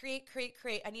need to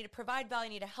create. I need to provide value.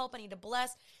 I need to help. I need to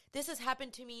bless. This has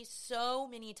happened to me so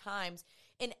many times.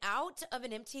 And out of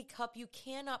an empty cup, you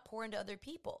cannot pour into other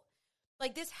people.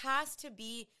 Like this has to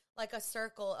be like a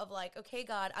circle of like, okay,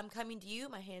 God, I'm coming to you.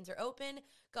 My hands are open.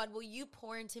 God, will you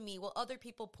pour into me? Will other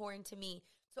people pour into me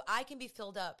so I can be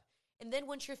filled up? And then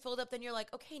once you're filled up, then you're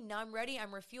like, okay, now I'm ready.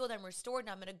 I'm refueled. I'm restored.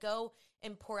 Now I'm going to go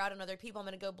and pour out on other people. I'm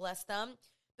going to go bless them.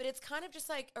 But it's kind of just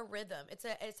like a rhythm. It's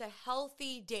a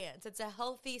healthy dance. It's a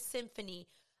healthy symphony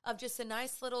of just a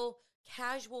nice little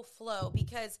casual flow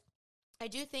because I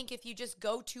do think if you just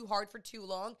go too hard for too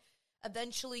long,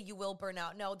 eventually you will burn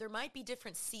out. Now, there might be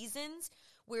different seasons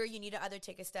where you need to either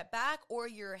take a step back or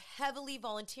you're heavily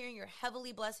volunteering, you're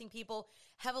heavily blessing people,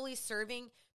 heavily serving.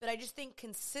 But I just think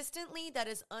consistently that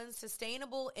is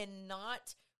unsustainable and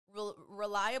not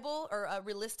reliable or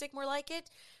realistic, more like it.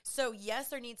 So yes,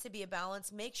 there needs to be a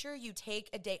balance. Make sure you take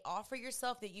a day off for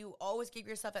yourself, that you always give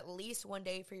yourself at least one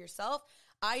day for yourself.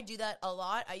 I do that a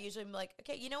lot. I usually am like,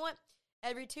 okay, you know what?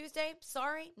 Every Tuesday,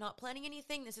 sorry, not planning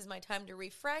anything. This is my time to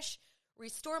refresh,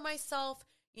 restore myself,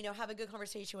 have a good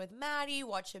conversation with Maddie,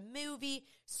 watch a movie.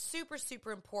 Super,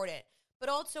 super important. But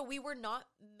also, we were not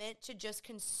meant to just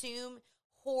consume,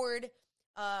 hoard,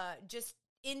 just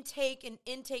intake and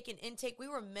intake and intake. We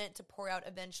were meant to pour out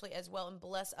eventually as well and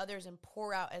bless others and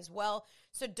pour out as well.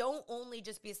 So don't only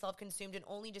just be self-consumed and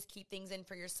only just keep things in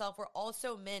for yourself. We're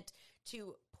also meant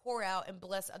to pour out and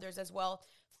bless others as well.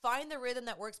 Find the rhythm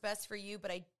that works best for you, but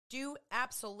I do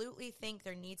absolutely think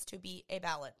there needs to be a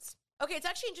balance. Okay, it's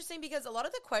actually interesting because a lot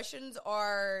of the questions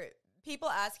are people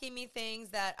asking me things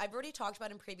that I've already talked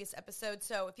about in previous episodes.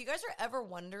 So if you guys are ever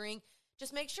wondering,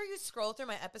 just make sure you scroll through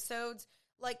my episodes.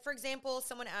 Like, for example,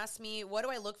 someone asked me, what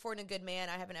do I look for in a good man?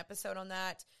 I have an episode on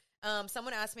that.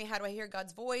 Someone asked me, how do I hear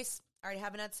God's voice? I already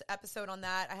have an episode on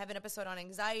that. I have an episode on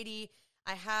anxiety.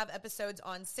 I have episodes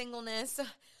on singleness.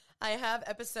 I have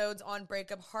episodes on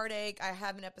breakup heartache. I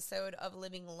have an episode of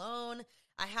living alone.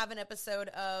 I have an episode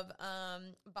of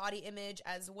body image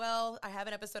as well. I have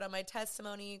an episode on my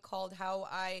testimony called How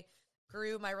I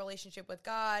Grew My Relationship with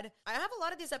God. I have a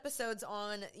lot of these episodes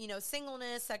on,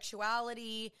 singleness,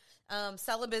 sexuality,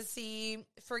 celibacy,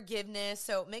 forgiveness.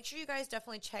 So make sure you guys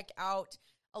definitely check out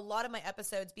a lot of my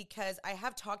episodes because I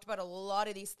have talked about a lot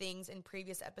of these things in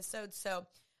previous episodes. So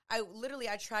I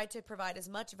try to provide as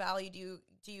much value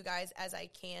to you guys as I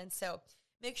can. So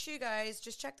make sure you guys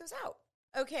just check those out.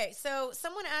 Okay, so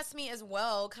someone asked me as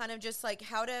well, kind of just like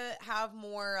how to have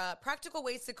more practical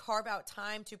ways to carve out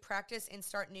time to practice and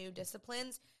start new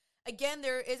disciplines. Again,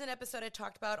 there is an episode I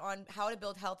talked about on how to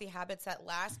build healthy habits that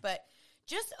last, but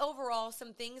just overall,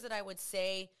 some things that I would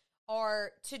say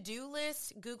are to-do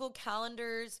lists, Google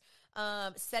calendars,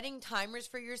 setting timers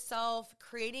for yourself,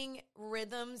 creating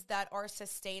rhythms that are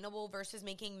sustainable versus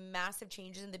making massive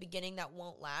changes in the beginning that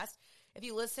won't last. If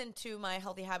you listen to my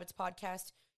Healthy Habits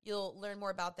podcast, you'll learn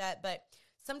more about that. But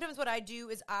sometimes what I do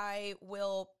is I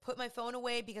will put my phone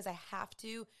away because I have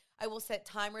to. I will set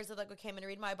timers of like, okay, I'm going to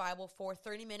read my Bible for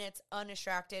 30 minutes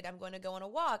undistracted. I'm going to go on a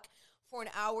walk for an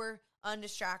hour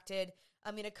undistracted.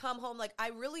 I'm going to come home. Like I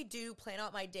really do plan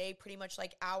out my day pretty much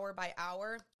like hour by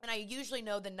hour. And I usually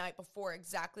know the night before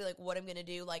exactly like what I'm going to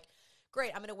do. Like,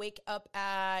 great, I'm going to wake up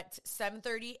at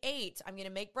 7:38. I'm going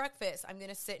to make breakfast. I'm going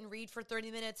to sit and read for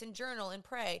 30 minutes and journal and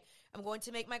pray. I'm going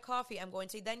to make my coffee. I'm going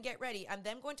to then get ready. I'm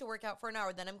then going to work out for an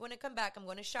hour. Then I'm going to come back. I'm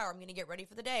going to shower. I'm going to get ready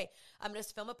for the day. I'm going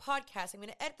to film a podcast. I'm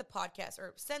going to edit the podcast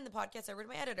or send the podcast over to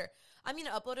my editor. I'm going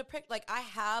to upload a pic. Like I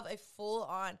have a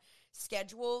full-on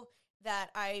schedule that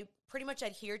I pretty much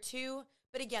adhere to.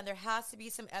 But again, there has to be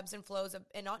some ebbs and flows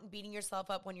and not beating yourself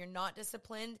up when you're not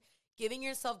disciplined. Giving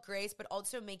yourself grace, but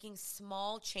also making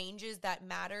small changes that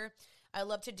matter. I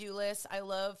love to-do lists. I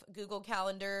love Google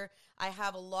Calendar. I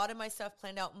have a lot of my stuff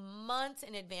planned out months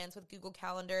in advance with Google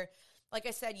Calendar. Like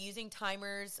I said, using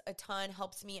timers a ton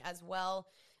helps me as well.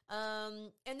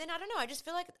 And then I don't know. I just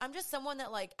feel like I'm just someone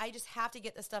that like, I just have to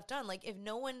get the stuff done. Like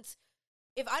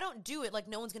if I don't do it, like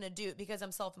no one's going to do it because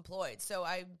I'm self-employed. So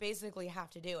I basically have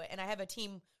to do it. And I have a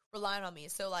team relying on me.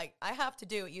 So like I have to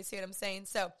do it. You see what I'm saying?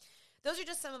 So those are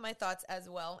just some of my thoughts as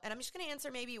well. And I'm just going to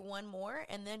answer maybe one more,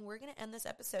 and then we're going to end this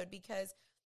episode because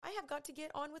I have got to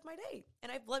get on with my day.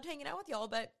 And I've loved hanging out with y'all,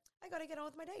 but I got to get on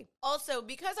with my day. Also,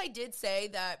 because I did say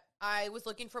that I was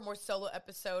looking for more solo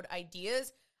episode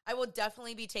ideas, I will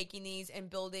definitely be taking these and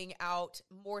building out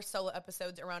more solo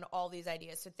episodes around all these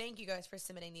ideas. So thank you guys for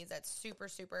submitting these. That's super,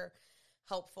 super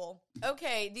helpful.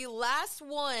 Okay, the last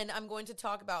one I'm going to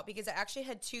talk about, because I actually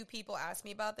had 2 people ask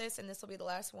me about this, and this will be the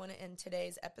last one in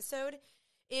today's episode,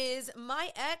 is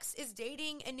my ex is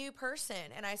dating a new person.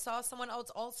 And I saw someone else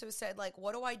also said, like,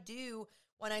 what do I do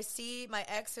when I see my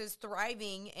ex is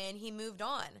thriving and he moved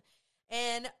on?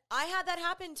 And I had that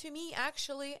happen to me,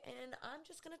 actually, and I'm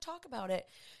just going to talk about it.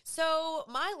 So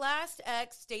my last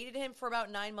ex, dated him for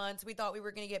about 9 months. We thought we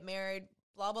were going to get married,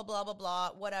 blah, blah, blah, blah,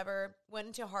 blah, whatever. Went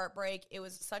into heartbreak. It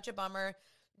was such a bummer.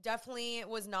 Definitely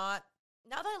was not,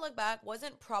 now that I look back,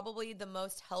 wasn't probably the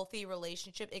most healthy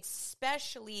relationship,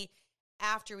 especially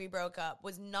after we broke up.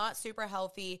 Was not super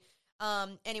healthy.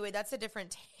 Anyway, that's a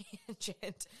different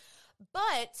tangent.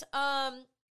 But,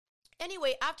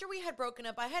 anyway, after we had broken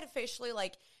up, I had officially,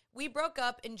 like, we broke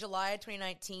up in July of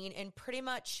 2019, and pretty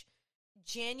much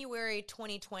January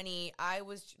 2020, I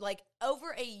was, like,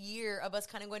 over a year of us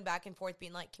kind of going back and forth,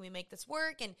 being like, can we make this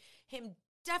work? And him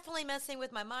definitely messing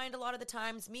with my mind a lot of the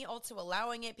times, me also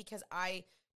allowing it, because I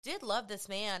did love this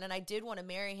man, and I did want to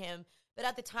marry him, but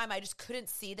at the time, I just couldn't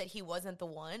see that he wasn't the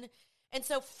one. And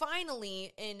so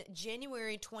finally, in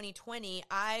January 2020,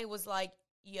 I was like,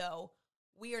 yo,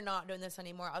 we are not doing this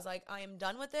anymore. I was like, I am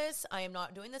done with this. I am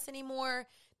not doing this anymore.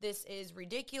 This is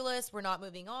ridiculous. We're not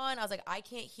moving on. I was like, I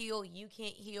can't heal. You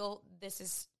can't heal.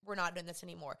 We're not doing this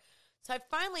anymore. So I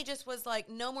finally just was like,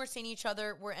 no more seeing each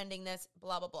other. We're ending this,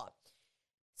 blah, blah, blah.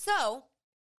 So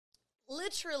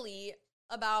literally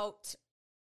about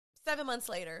 7 months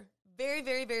later, very,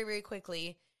 very, very, very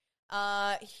quickly,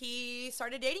 he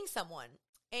started dating someone.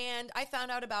 And I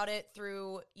found out about it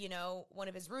through, one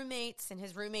of his roommates, and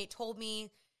his roommate told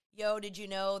me, yo, did you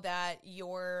know that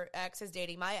your ex is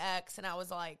dating my ex? And I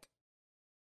was like,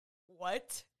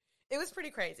 what? It was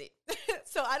pretty crazy.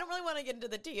 So I don't really want to get into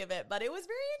the tea of it, but it was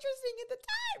very interesting at the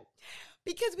time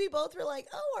because we both were like,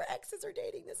 oh, our exes are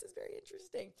dating. This is very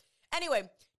interesting. Anyway,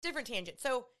 different tangent.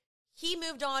 So he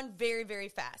moved on very, very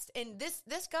fast. And this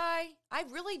guy, I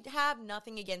really have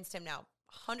nothing against him now.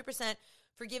 100%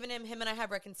 forgiven him. Him and I have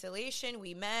reconciliation.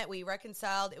 We met, we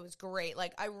reconciled. It was great.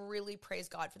 Like, I really praise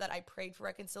God for that. I prayed for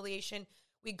reconciliation.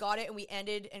 We got it, and we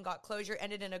ended and got closure,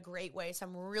 ended in a great way. So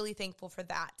I'm really thankful for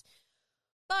that.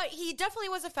 But he definitely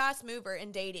was a fast mover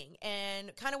in dating,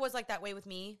 and kind of was like that way with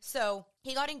me. So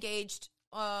he got engaged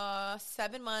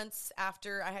 7 months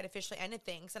after I had officially ended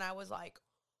things. And I was like,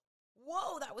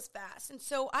 whoa, that was fast. And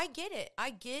so I get it. I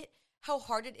get how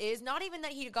hard it is. Not even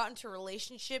that he got into a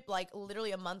relationship like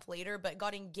literally a month later, but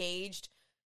got engaged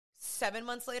 7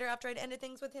 months later after I'd ended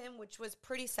things with him, which was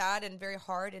pretty sad and very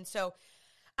hard. And so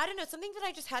I don't know, something that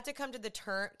I just had to come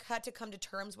to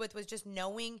terms with was just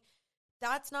knowing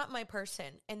that's not my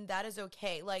person, and that is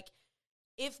okay. Like,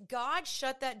 if God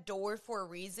shut that door for a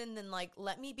reason, then like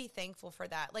let me be thankful for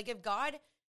that. Like, if God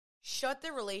shut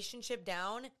the relationship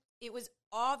down, it was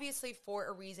obviously for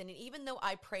a reason. And even though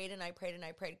I prayed and I prayed and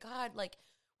I prayed, God, like,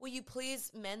 will you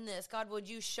please mend this? God, would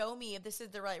you show me if this is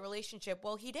the right relationship?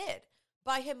 Well, he did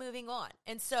by him moving on.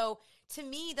 And so to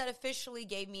me, that officially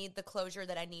gave me the closure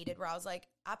that I needed, where I was like,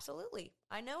 absolutely,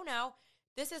 I know now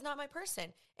this is not my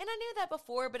person. And I knew that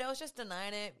before, but I was just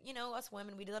denying it. Us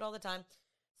women, we do that all the time.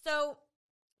 So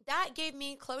that gave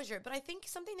me closure. But I think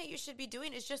something that you should be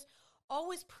doing is just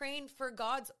always praying for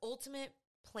God's ultimate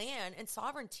plan and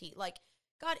sovereignty. Like,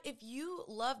 God, if you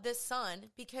love this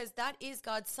son, because that is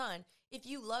God's son, if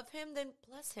you love him, then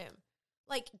bless him.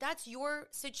 Like, that's your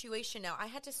situation now. I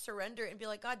had to surrender and be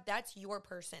like, God, that's your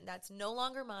person. That's no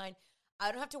longer mine.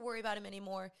 I don't have to worry about him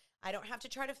anymore. I don't have to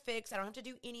try to fix. I don't have to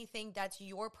do anything. That's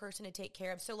your person to take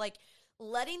care of. So, like,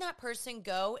 letting that person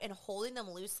go and holding them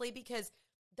loosely, because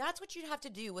that's what you have to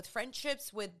do with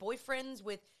friendships, with boyfriends,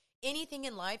 with anything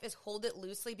in life, is hold it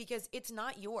loosely, because it's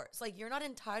not yours. Like, you're not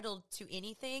entitled to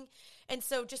anything. And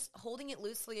so just holding it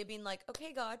loosely and being like,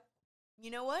 okay, God,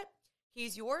 you know what?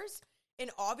 He's yours.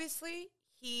 And obviously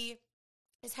he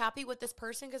is happy with this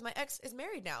person because my ex is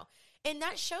married now. And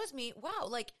that shows me, wow,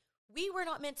 like, we were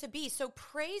not meant to be. So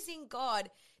praising God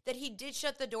that he did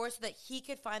shut the door so that he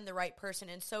could find the right person,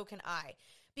 and so can I.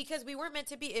 Because we weren't meant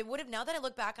to be. It would have, now that I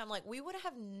look back, I'm like, we would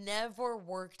have never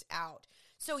worked out.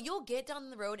 So you'll get down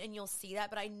the road and you'll see that,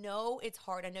 but I know it's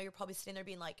hard. I know you're probably sitting there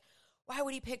being like, why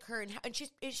would he pick her? And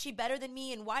is she better than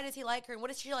me? And why does he like her? And what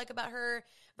does she like about her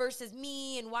versus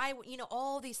me? And why,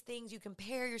 all these things, you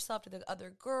compare yourself to the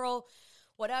other girl.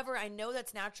 whatever. I know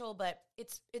that's natural, but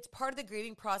it's part of the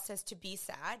grieving process to be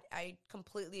sad. I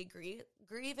completely agree.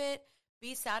 Grieve it,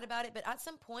 be sad about it, but at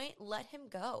some point, let him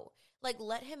go. Like,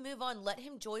 let him move on. Let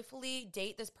him joyfully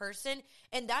date this person,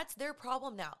 and that's their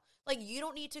problem now. Like, you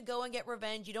don't need to go and get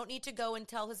revenge. You don't need to go and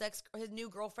tell his new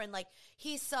girlfriend, like,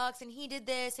 he sucks and he did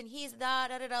this and he's that,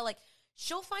 da, da, da. Like,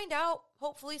 she'll find out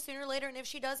hopefully sooner or later. And if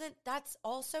she doesn't, that's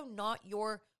also not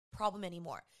your problem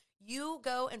anymore. You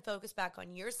go and focus back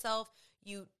on yourself.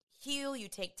 You heal, you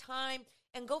take time,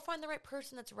 and go find the right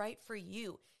person that's right for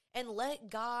you. And let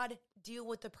God deal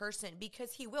with the person,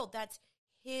 because he will. That's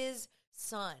his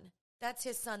son. That's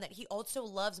his son that he also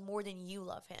loves more than you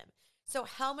love him. So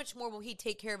how much more will he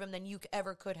take care of him than you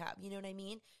ever could have? You know what I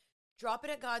mean? Drop it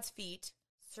at God's feet,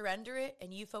 surrender it,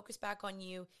 and you focus back on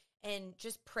you, and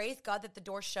just praise God that the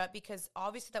door's shut, because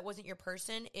obviously that wasn't your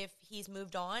person if he's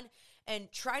moved on.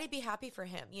 And try to be happy for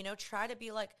him. You know, try to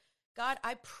be like, God,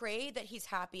 I pray that he's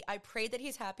happy. I pray that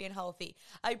he's happy and healthy.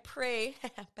 I pray,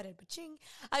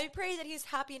 I pray that he's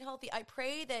happy and healthy. I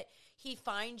pray that he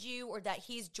finds you, or that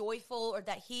he's joyful, or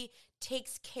that he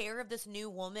takes care of this new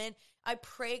woman. I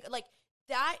pray, like,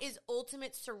 that is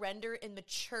ultimate surrender and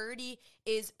maturity,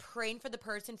 is praying for the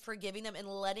person, forgiving them and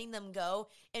letting them go,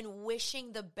 and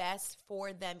wishing the best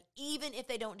for them, even if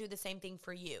they don't do the same thing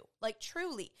for you, like,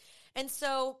 truly. And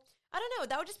so, I don't know,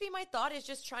 that would just be my thought, is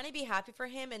just trying to be happy for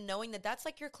him, and knowing that that's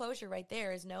like your closure right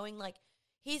there, is knowing like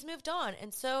he's moved on,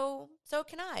 and so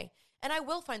can I. And I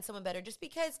will find someone better. Just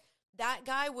because that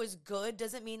guy was good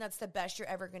doesn't mean that's the best you're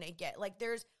ever going to get. Like,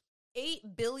 there's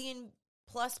 8 billion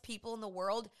plus people in the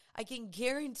world. I can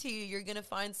guarantee you're going to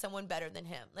find someone better than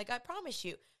him. Like, I promise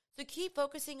you. So keep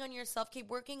focusing on yourself. Keep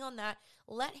working on that.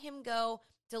 Let him go.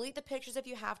 Delete the pictures if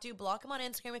you have to. Block him on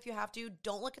Instagram if you have to.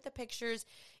 Don't look at the pictures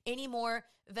anymore.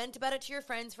 Vent about it to your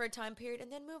friends for a time period,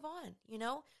 and then move on, you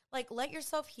know? Like, let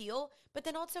yourself heal, but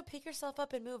then also pick yourself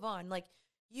up and move on. Like,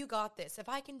 you got this. If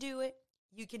I can do it,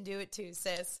 you can do it too,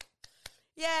 sis.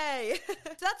 Yay. So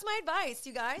that's my advice,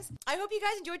 you guys. I hope you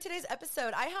guys enjoyed today's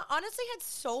episode. I honestly had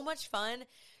so much fun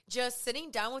just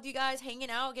sitting down with you guys, hanging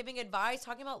out, giving advice,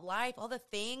 talking about life, all the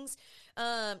things.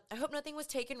 I hope nothing was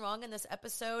taken wrong in this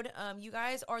episode. You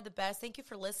guys are the best. Thank you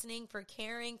for listening, for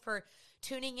caring, for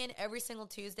tuning in every single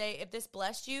Tuesday. If this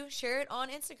blessed you, share it on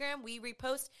Instagram. We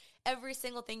repost every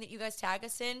single thing that you guys tag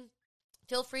us in.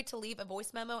 Feel free to leave a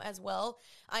voice memo as well.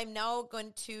 I'm now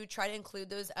going to try to include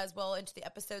those as well into the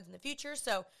episodes in the future.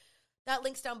 So that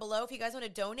link's down below. If you guys want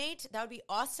to donate, that would be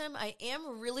awesome. I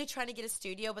am really trying to get a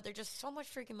studio, but they're just so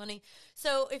much freaking money.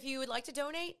 So if you would like to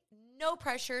donate, no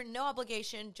pressure, no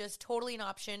obligation, just totally an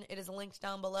option. It is linked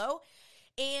down below.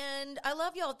 And I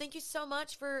love y'all. Thank you so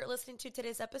much for listening to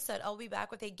today's episode. I'll be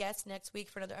back with a guest next week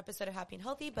for another episode of Happy and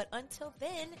Healthy. But until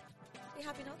then, be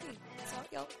happy and healthy. That's all,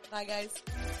 y'all. Bye,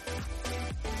 guys.